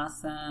was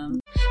awesome.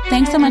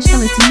 Thanks so much for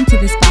listening to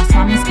this Boss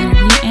Mommies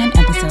interview and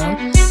episode.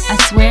 I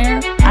swear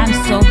I'm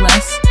so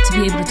blessed to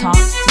be able to talk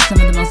to some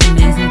of the most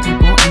amazing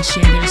people and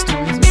share their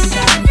stories with you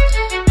guys.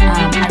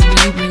 I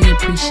really, really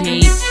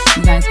appreciate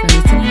you guys for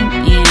listening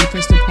and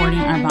for supporting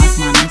our Boss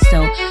Mommies.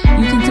 So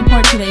you can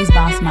support today's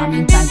Boss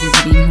Mommy by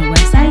visiting her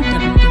website,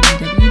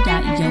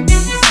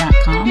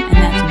 www.YoMegz.com, and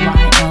that's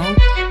YoMegz.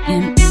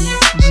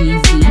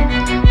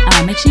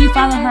 Make sure you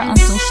follow her on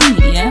social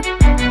media,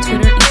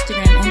 Twitter,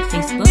 Instagram, and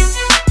Facebook.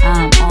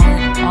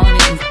 All of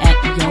it is at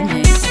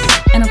YoMegz.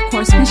 And of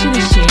course, be sure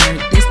to share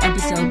this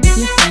episode with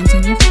your friends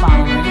and your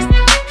followers.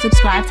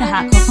 Subscribe to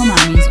Hot Cocoa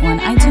Mommies on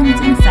iTunes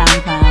and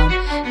SoundCloud.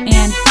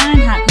 And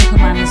find Hot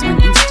Cocoa Mommies on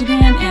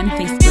Instagram and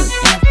Facebook.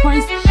 And of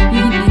course, you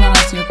can email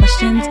us your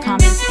questions,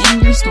 comments,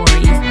 and your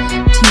stories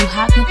to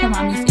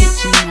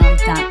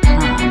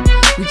hotcocomommies@gmail.com.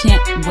 We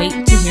can't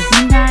wait to hear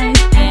from you guys.